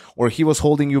him or he was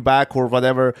holding you back or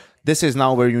whatever, this is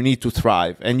now where you need to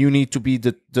thrive and you need to be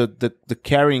the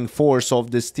carrying force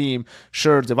of this team.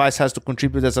 Sure, Device has to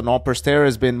contribute as an upper stair,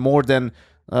 has been more than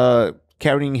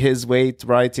carrying his weight,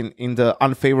 right, in the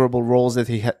unfavorable roles that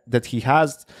he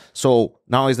has. So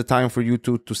now is the time for you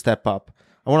to step up.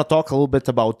 I want to talk a little bit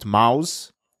about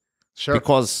Mouz. Sure.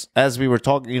 Because as we were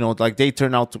talking, you know, like they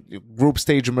turn out to group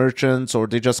stage merchants or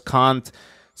they just can't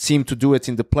seem to do it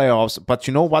in the playoffs. But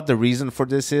you know what the reason for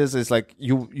this is like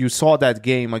you saw that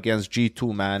game against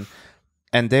G2, man,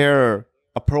 and their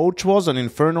approach was an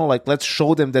Inferno, like let's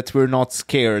show them that we're not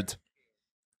scared,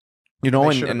 you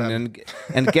know,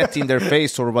 and get in their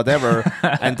face or whatever.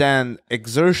 And then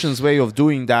Exertion's way of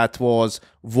doing that was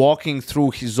walking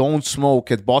through his own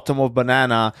smoke at bottom of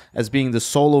Banana as being the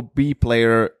solo B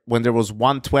player when there was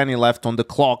 120 left on the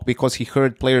clock because he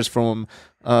heard players from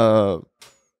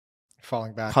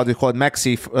falling back. How do you call it?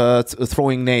 Maxi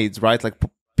throwing nades, right? Like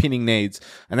pinning nades.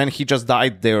 And then he just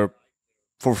died there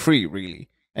for free, really.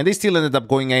 And they still ended up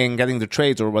going and getting the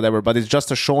trades or whatever, but it's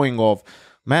just a showing of,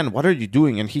 man, what are you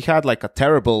doing? And he had like a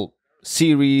terrible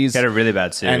series. He had a really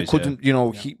bad series. And couldn't, you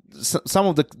know, some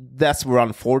of the deaths were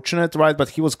unfortunate, right? But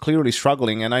he was clearly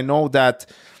struggling. And I know that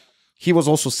he was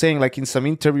also saying, like in some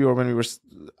interview or when we were,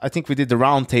 I think we did the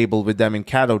round table with them in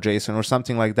Cato, Jason, or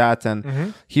something like that.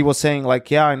 And he was saying like,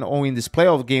 yeah, I know in these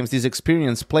playoff games, these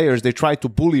experienced players, they try to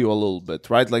bully you a little bit,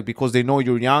 right? Like because they know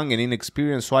you're young and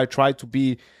inexperienced. So I try to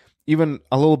be even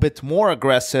a little bit more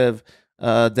aggressive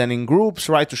than in groups,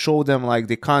 right? To show them like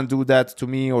they can't do that to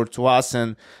me or to us.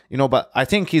 And, you know, but I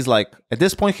think he's like, at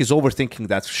this point, he's overthinking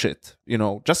that shit, you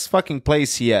know, just fucking play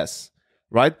CS,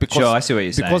 right? Because, sure, I see what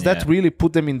you're saying. Because that really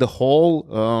put them in the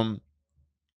hole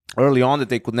early on that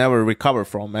they could never recover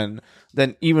from. And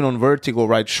then even on Vertigo,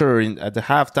 right? Sure, at the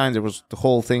halftime, there was the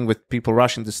whole thing with people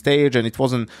rushing the stage and it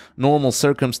wasn't normal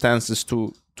circumstances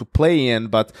to play in,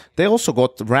 but they also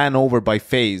got ran over by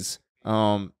FaZe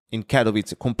in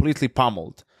Katowice, completely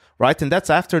pummeled, right? And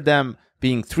that's after them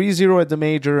being 3-0 at the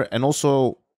major and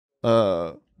also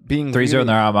being 3-0 really, in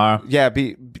their RMR.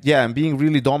 Yeah, and being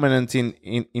really dominant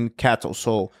in Kato.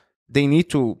 So they need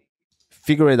to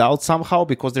figure it out somehow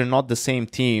because they're not the same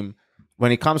team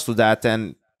when it comes to that.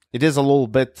 And it is a little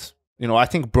bit, you know, I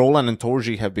think Brolan and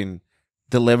Torji have been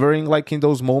delivering like in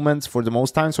those moments for the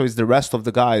most time. So it's the rest of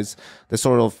the guys that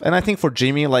sort of, and I think for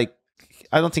Jimmy, like,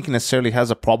 I don't think he necessarily has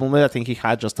a problem with it. I think he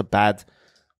had just a bad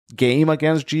game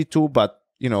against G2, but,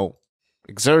 you know,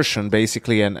 Exertion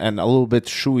basically and a little bit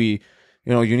Shui,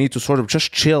 you know, you need to sort of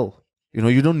just chill. You know,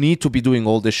 you don't need to be doing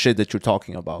all this shit that you're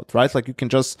talking about, right? Like you can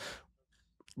just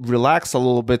relax a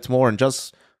little bit more and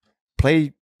just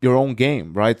play your own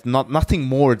game, right? Nothing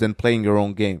more than playing your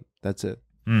own game. That's it.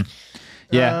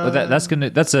 Yeah, but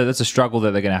that's a struggle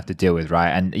that they're gonna have to deal with, right?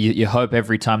 And you hope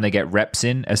every time they get reps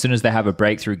in, as soon as they have a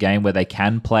breakthrough game where they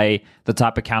can play the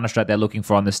type of Counter-Strike they're looking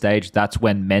for on the stage, that's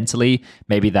when mentally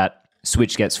maybe that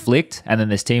switch gets flicked, and then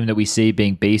this team that we see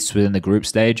being beasts within the group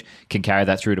stage can carry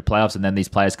that through to playoffs, and then these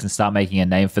players can start making a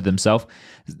name for themselves.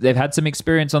 They've had some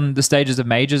experience on the stages of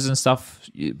majors and stuff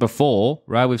before,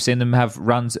 right? We've seen them have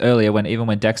runs earlier even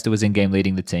when Dexter was in game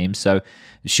leading the team. So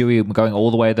Shui going all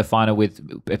the way to the final with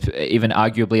even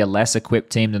arguably a less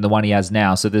equipped team than the one he has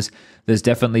now. So there's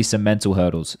definitely some mental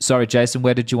hurdles. Sorry, Jason,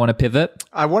 where did you want to pivot?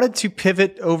 I wanted to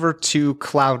pivot over to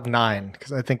Cloud9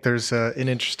 because I think there's an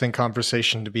interesting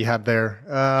conversation to be had there. there.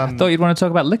 I thought you'd want to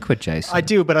talk about Liquid, Jason. I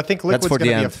do, but I think Liquid's for going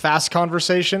the to be a end. fast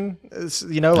conversation.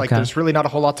 There's really not a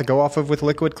whole lot to go off of with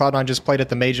Liquid. Cloud9 just played at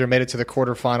the major, made it to the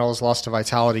quarterfinals, lost to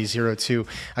Vitality 0-2.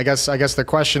 I guess the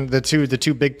question, the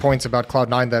two big points about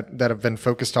Cloud9 that have been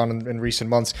focused on in recent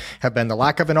months have been the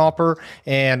lack of an AWPer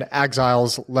and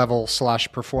Exile's level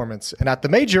 / performance. And at the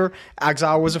major,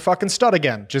 Exile was a fucking stud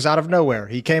again, just out of nowhere.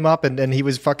 He came up and he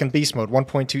was fucking beast mode,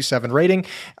 1.27 rating.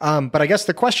 But I guess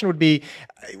the question would be,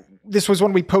 this was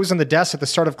when we posed on the desk at the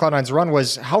start of Cloud9's run,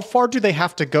 was how far do they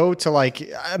have to go to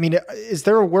is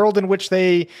there a world in which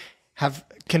they have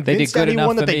convinced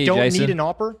anyone that they don't need an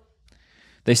AWPer?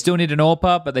 They still need an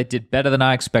AWPer, but they did better than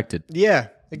I expected. Yeah,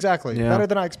 exactly. Yeah. Better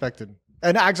than I expected.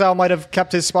 And Exile might have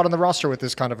kept his spot on the roster with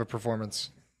this kind of a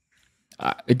performance.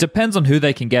 It depends on who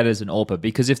they can get as an AWPer,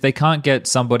 because if they can't get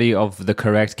somebody of the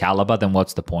correct caliber, then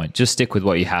what's the point? Just stick with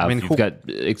what you have. You've got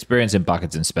experience in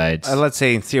buckets and spades. Let's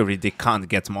say in theory they can't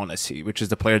get m0NESY, which is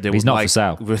the player they He's would not like. for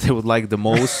sale. They would like the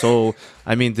most. So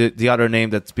I mean, the other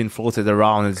name that's been floated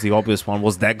around is the obvious one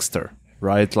was Dexter,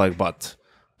 right? But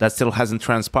that still hasn't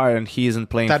transpired, and he isn't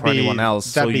playing for anyone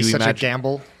else. That'd be such a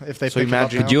gamble if they pick him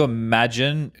up now. Could you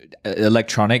imagine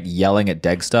Electronic yelling at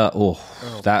Dexter?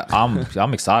 That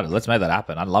I'm excited. Let's make that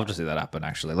happen. I'd love to see that happen.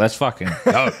 Actually, let's fucking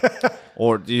go.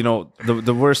 Or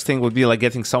the worst thing would be like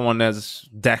getting someone as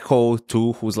Deco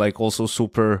too, who's like also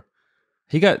super.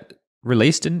 He got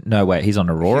released in he's on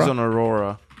Aurora. He's on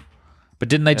Aurora, but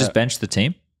didn't they just bench the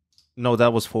team? No,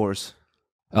 that was Force.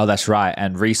 Oh, that's right.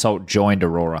 And Result joined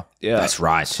Aurora. Yeah, that's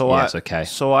right. So okay.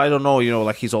 So I don't know.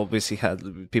 He's obviously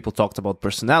had people talked about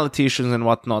personality issues and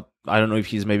whatnot. I don't know if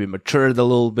he's maybe matured a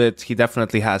little bit. He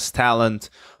definitely has talent,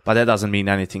 but that doesn't mean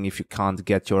anything if you can't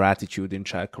get your attitude in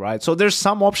check, right? So there's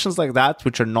some options like that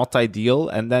which are not ideal,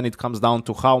 and then it comes down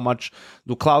to how much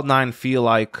do Cloud9 feel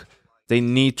like they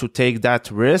need to take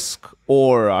that risk,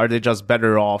 or are they just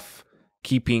better off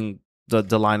keeping the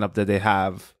lineup that they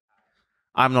have?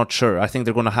 I'm not sure. I think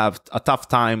they're going to have a tough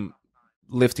time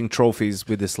lifting trophies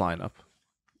with this lineup.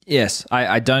 Yes,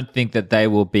 I don't think that they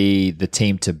will be the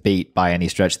team to beat by any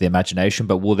stretch of the imagination,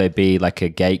 but will they be like a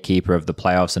gatekeeper of the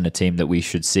playoffs and a team that we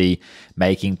should see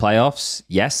making playoffs?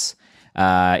 Yes.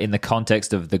 In the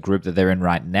context of the group that they're in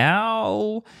right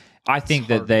now, I think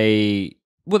that they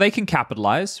can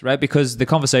capitalize, right? Because the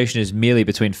conversation is merely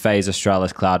between FaZe,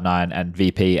 Astralis, Cloud9, and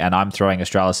VP, and I'm throwing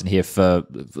Astralis in here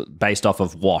based off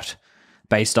of what?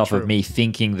 Based off of me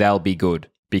thinking they'll be good,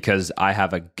 because I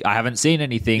haven't seen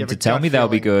anything to tell me they'll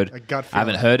be good. I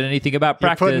haven't heard anything about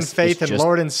practice. You're putting faith in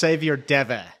Lord and Savior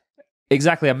Deva.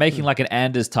 Exactly. I'm making like an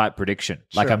Anders type prediction.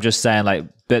 Like I'm just saying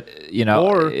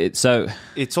it's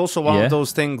also one of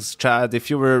those things, Chad, if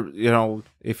you were,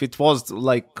 if it was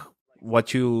like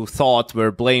what you thought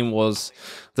where Blame was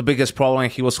the biggest problem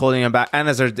and he was holding him back, and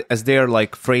as they're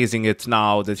like phrasing it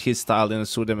now that his style didn't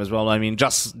suit him as well, I mean,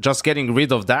 just getting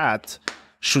rid of that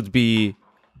should be,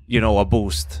 a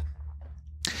boost.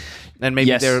 And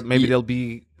maybe they'll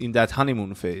be in that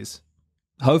honeymoon phase.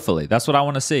 Hopefully. That's what I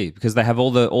want to see, because they have all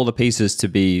the pieces to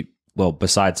be, well,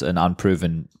 besides an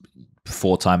unproven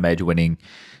 4-time major winning,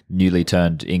 newly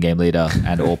turned in-game leader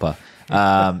and AWPer.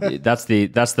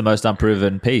 That's the most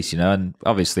unproven piece, and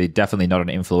obviously definitely not an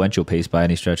influential piece by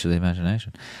any stretch of the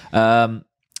imagination.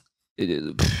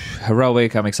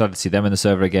 Heroic, I'm excited to see them in the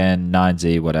server again.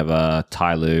 9Z, whatever.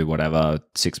 Tyloo, whatever.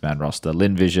 6-man roster.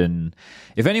 Linvision.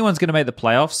 If anyone's going to make the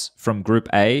playoffs from Group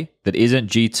A that isn't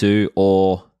G2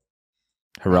 or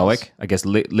Heroic, Mouz. I guess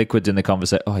Liquid's in the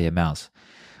conversation. Oh, yeah, Mouz.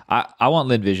 I want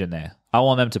Linvision there. I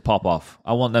want them to pop off.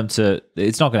 I want them to...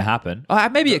 It's not going to happen.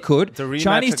 Maybe it could.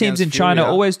 Chinese teams in China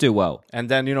always do well. And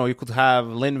then, you could have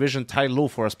Linvision, Tyloo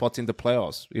for a spot in the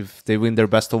playoffs if they win their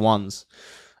best of ones.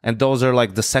 And those are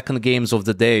like the second games of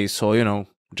the day. So,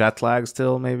 jet lag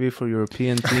still maybe for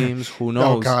European teams. Who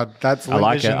knows? Oh, God. That's I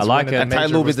like it. And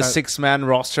Tyloo with the 6-man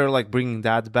roster, like bringing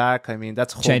that back. I mean,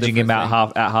 that's a whole changing him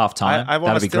at halftime. I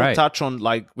want to still great. touch on,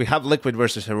 like, we have Liquid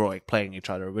versus Heroic playing each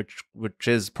other, which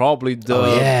is probably the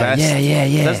best.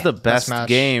 Yeah. That's the best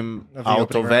game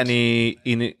out of any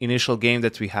initial game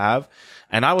that we have.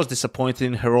 And I was disappointed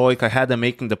in Heroic. I had them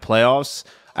making the playoffs.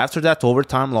 After that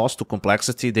overtime loss to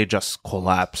Complexity, they just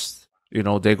collapsed.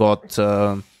 They got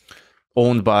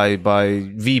owned by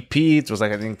VP. It was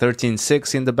like, I think,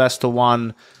 13-6 in the best of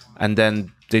one. And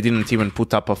then they didn't even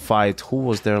put up a fight. Who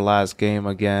was their last game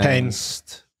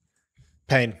against?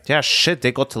 Pain. Yeah, shit.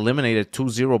 They got eliminated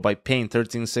 2-0 by Pain,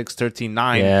 13-6,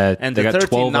 13-9. Yeah, and the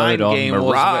 39 game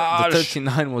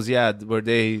was where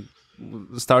they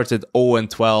started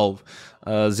 0-12.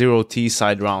 0T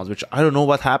side rounds, which I don't know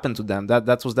what happened to them.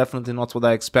 That was definitely not what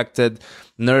I expected.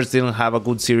 Nerds didn't have a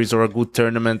good series or a good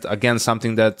tournament against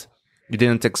something that you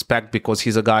didn't expect, because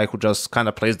he's a guy who just kind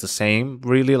of plays the same,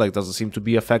 really, like doesn't seem to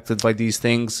be affected by these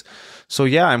things. So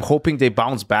yeah, I'm hoping they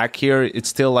bounce back here. It's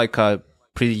still like a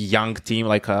pretty young team,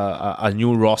 like a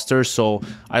new roster, so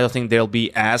I don't think they'll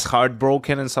be as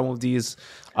heartbroken in some of these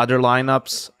other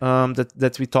lineups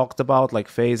that we talked about, like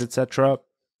FaZe, etc.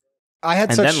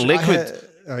 Then Liquid.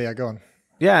 Oh yeah, go on.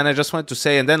 Yeah, and I just wanted to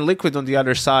say, and then Liquid on the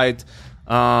other side,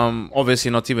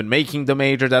 obviously not even making the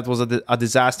major. That was a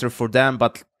disaster for them.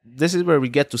 But this is where we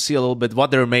get to see a little bit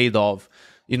what they're made of,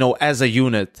 as a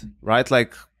unit, right?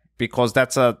 Like, because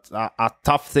that's a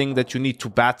tough thing that you need to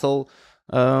battle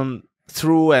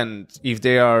through. And if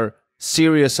they are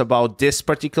serious about this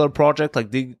particular project, like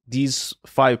these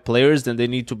 5 players, then they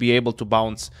need to be able to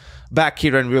bounce back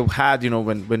here. And we've had,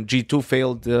 when G2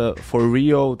 failed for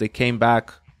Rio, they came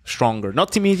back stronger.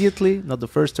 Not immediately, not the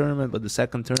first tournament, but the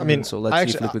second tournament. So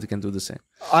let's see if Liquid can do the same.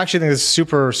 I actually think this is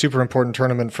super, super important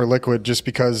tournament for Liquid, just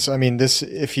because, this,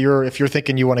 if you're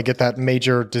thinking you want to get that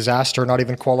major disaster, not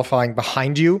even qualifying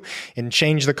behind you, and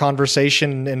change the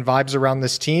conversation and vibes around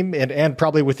this team and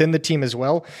probably within the team as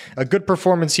well, a good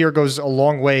performance here goes a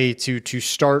long way to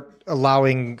start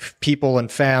allowing people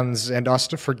and fans and us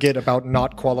to forget about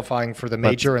not qualifying for the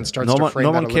major and starts to frame that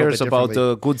a little bit differently. No one cares about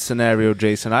the good scenario,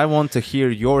 Jason. I want to hear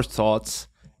your thoughts.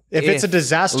 If it's a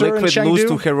disaster Liquid in Chengdu, lose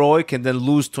to Heroic and then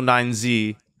lose to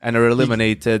 9Z and are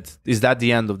eliminated, is that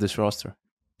the end of this roster?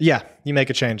 Yeah, you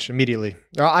make a change immediately.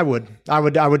 I would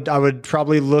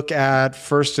probably look at,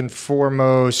 first and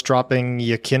foremost, dropping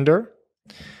Yakinder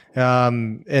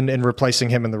and replacing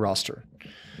him in the roster.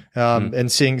 And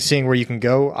seeing where you can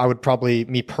go. I would probably,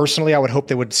 me personally, I would hope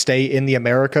they would stay in the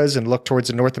Americas and look towards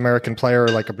a North American player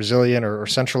like a Brazilian or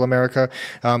Central America.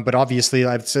 But obviously,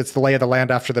 it's the lay of the land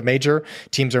after the major.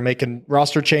 Teams are making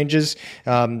roster changes.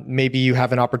 Maybe you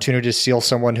have an opportunity to seal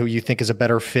someone who you think is a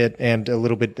better fit and a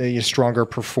little bit stronger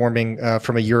performing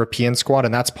from a European squad,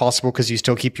 and that's possible because you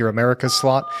still keep your Americas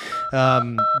slot.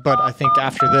 But I think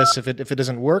after this, if it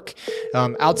doesn't work,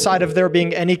 outside of there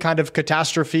being any kind of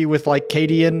catastrophe with like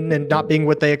Cadian and not being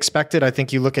what they expected, I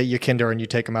think you look at Yakinder and you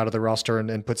take him out of the roster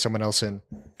and put someone else in.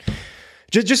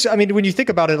 When you think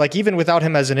about it, like even without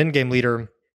him as an in-game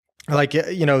leader, like,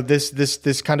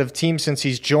 this kind of team, since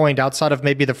he's joined, outside of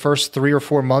maybe the first 3 or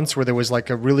 4 months where there was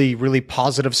like a really, really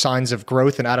positive signs of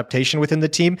growth and adaptation within the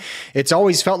team, it's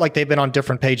always felt like they've been on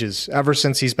different pages ever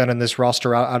since he's been in this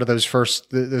roster out of those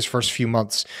first few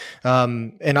months.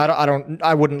 And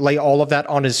I wouldn't lay all of that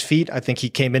on his feet. I think he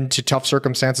came into tough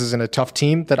circumstances and a tough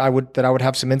team that I would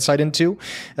have some insight into.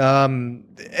 But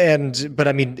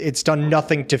it's done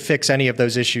nothing to fix any of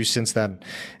those issues since then.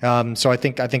 So I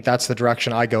think that's the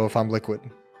direction I go if I'm Liquid.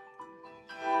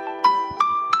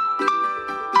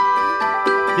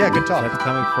 Yeah, good talk. That's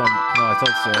coming from. No, I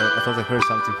thought I heard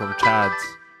something from Chad.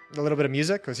 A little bit of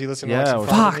music? Was he listening? Yeah. To like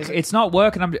Fuck! music? It's not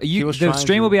working. The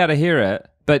stream will be able to hear it,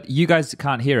 but you guys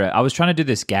can't hear it. I was trying to do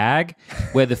this gag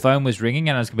where the phone was ringing,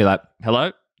 and I was gonna be like,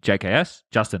 "Hello, JKS,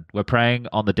 Justin. We're praying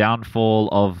on the downfall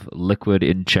of Liquid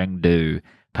in Chengdu.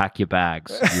 Pack your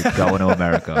bags. You're going to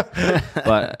America."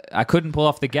 But I couldn't pull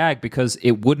off the gag because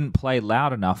it wouldn't play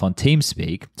loud enough on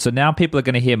TeamSpeak. So now people are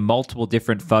going to hear multiple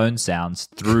different phone sounds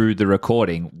through the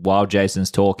recording while Jason's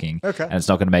talking. Okay. And it's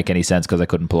not going to make any sense because I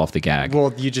couldn't pull off the gag.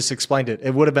 Well, you just explained it.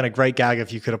 It would have been a great gag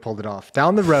if you could have pulled it off.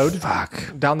 Down the road.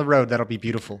 Fuck. Down the road, that'll be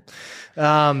beautiful.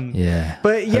 Yeah.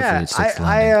 But yeah,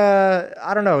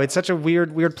 I don't know. It's such a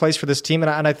weird place for this team.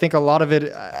 And I think a lot of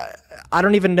it, I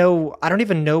don't even know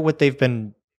what they've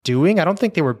been doing. I don't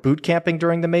think they were boot camping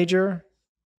during the major.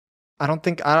 I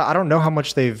don't know how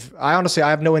much I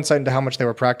have no insight into how much they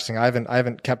were practicing. I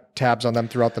haven't kept tabs on them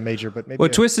throughout the major, but maybe. Well,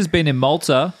 Twist has been in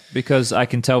Malta because I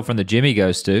can tell from the gym he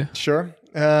goes to. Sure.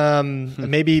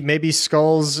 Maybe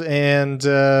Skulls and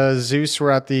Zeus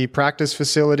were at the practice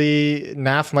facility.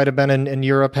 Naf might have been in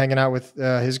Europe hanging out with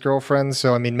his girlfriend.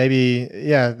 So maybe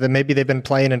they've been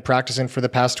playing and practicing for the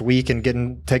past week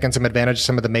and taking some advantage of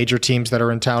some of the major teams that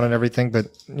are in town and everything. But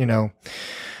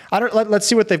let's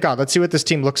see what they've got. Let's see what this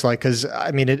team looks like. Because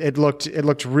it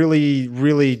looked really,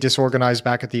 really disorganized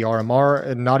back at the RMR,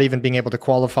 and not even being able to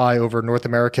qualify over North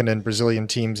American and Brazilian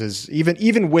teams is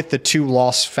even with the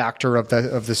 2-loss factor of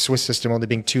the Swiss system only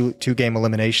being two game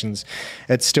eliminations,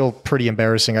 it's still pretty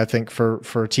embarrassing. I think for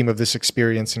a team of this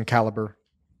experience and caliber.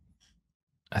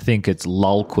 I think it's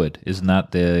Lulquid, isn't that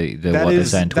what they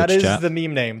say in Twitch chat? That is the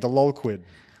meme name, the Lulquid.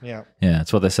 Yeah. Yeah,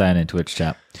 that's what they're saying in Twitch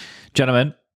chat.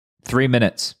 Gentlemen, 3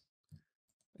 minutes.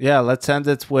 Yeah, let's end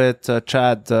it with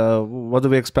Chad. What do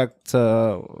we expect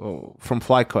from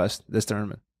FlyQuest this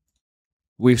tournament?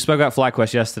 We spoke about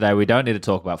FlyQuest yesterday. We don't need to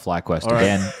talk about FlyQuest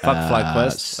again. Fuck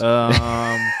FlyQuest.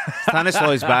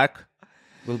 Stanislaw is back.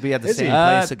 We'll be at the Is he? same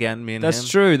place again, me and That's him.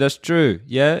 true. That's true.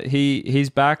 Yeah, he's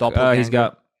back. He's Doppelganger.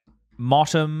 got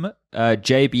Motum,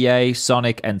 JBA,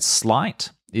 Sonic, and Slight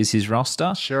is his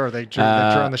roster. Sure, they drew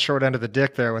on the short end of the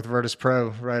dick there with Virtus Pro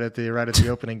right at the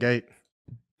opening gate.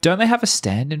 Don't they have a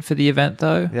stand-in for the event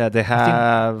though? Yeah, they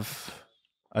have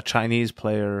a Chinese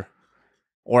player.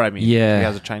 Or, I mean, he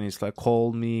has a Chinese player.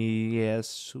 Call me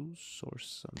Jesus or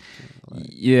something.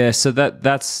 Yeah, so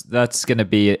that's going to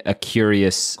be a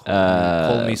curious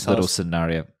Call me little sus.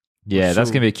 scenario. Yeah, that's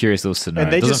going to be a curious little scenario.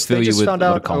 And they It doesn't just fill you with found a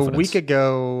lot of out a confidence. week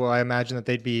ago. I imagine that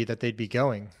they'd be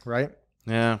going, right?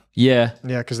 Yeah. Yeah.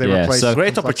 Yeah, because they Yeah, replaced so-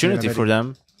 Great Complexity opportunity and for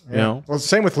them. Yeah. You know, Well,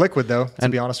 same with Liquid though. To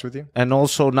be honest with you. and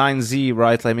also 9Z,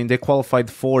 right? I mean, they qualified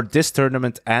for this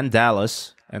tournament and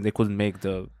Dallas, and they couldn't make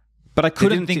the. But I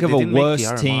couldn't think of they a didn't make worse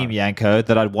the team, RMR. Yanko,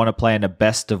 that I'd want to play in a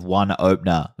best of one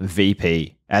opener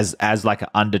VP as like an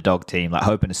underdog team, like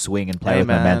hoping to swing and play Hey, with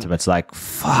man. momentum. It's like,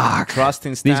 fuck. Trust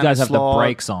in These guys have the Stanislaw.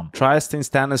 brakes on. Trust in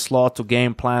Stanislaw to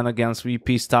game plan against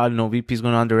VP style. You know, VP is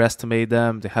going to underestimate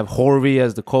them. They have Horvey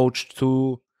as the coach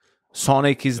too.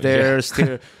 Sonic is there,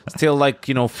 still like,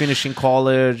 you know, finishing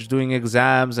college, doing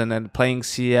exams, and then playing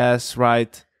CS,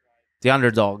 right? The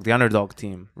underdog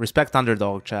team. Respect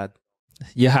underdog, Chad.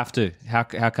 You have to. How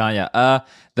can you?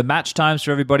 The match times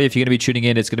for everybody, if you're going to be tuning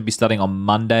in, it's going to be starting on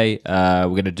Monday. We're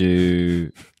going to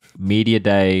do Media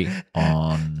Day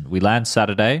we land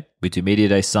Saturday. We do Media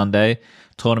Day Sunday.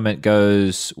 Tournament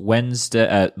goes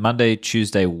Monday,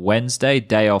 Tuesday, Wednesday.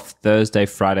 Day off Thursday,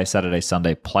 Friday, Saturday,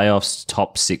 Sunday. Playoffs,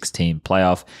 top 16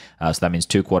 playoff. So that means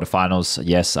 2 quarterfinals.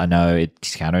 Yes, I know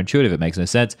it's counterintuitive. It makes no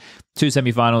sense. 2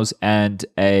 semifinals and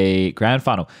a grand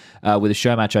final with a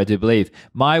show match, I do believe.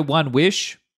 I have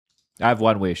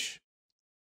one wish,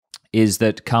 is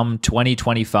that come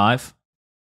 2025,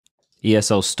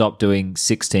 ESL stop doing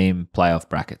 6-team playoff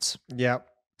brackets. Yeah.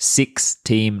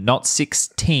 6-team, not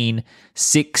 16,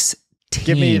 6-team.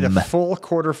 Give me the full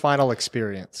quarterfinal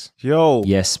experience. Yo,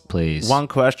 Yes, please. one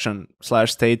question /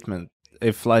 statement.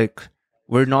 If like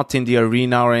we're not in the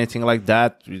arena or anything like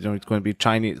that, you know, it's going to be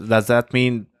Chinese. Does that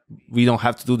mean we don't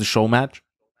have to do the show match?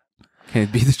 Can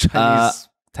it be the Chinese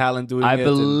talent doing I it?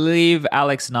 believe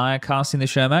Alex and I are casting the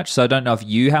show match, so I don't know if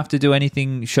you have to do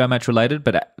anything show match related,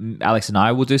 but Alex and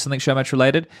I will do something show match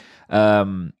related.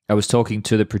 I was talking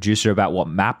to the producer about what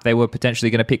map they were potentially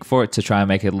going to pick for it to try and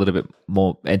make it a little bit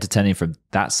more entertaining from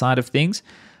that side of things.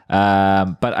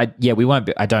 But we won't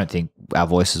be. I don't think our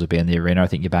voices will be in the arena. I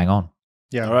think you're bang on.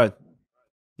 Yeah. All right.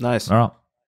 Nice. All right.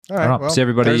 All right. All right. Well, See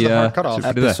everybody. there's the hard cutoff. see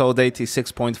everybody there. Episode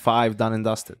 86.5 done and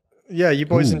dusted. Yeah, you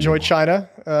boys Ooh. enjoy China.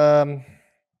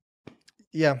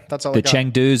 Yeah, that's all The I got.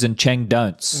 Chengdus and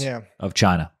Chengdon'ts Yeah. of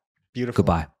China. Beautiful.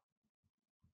 Goodbye.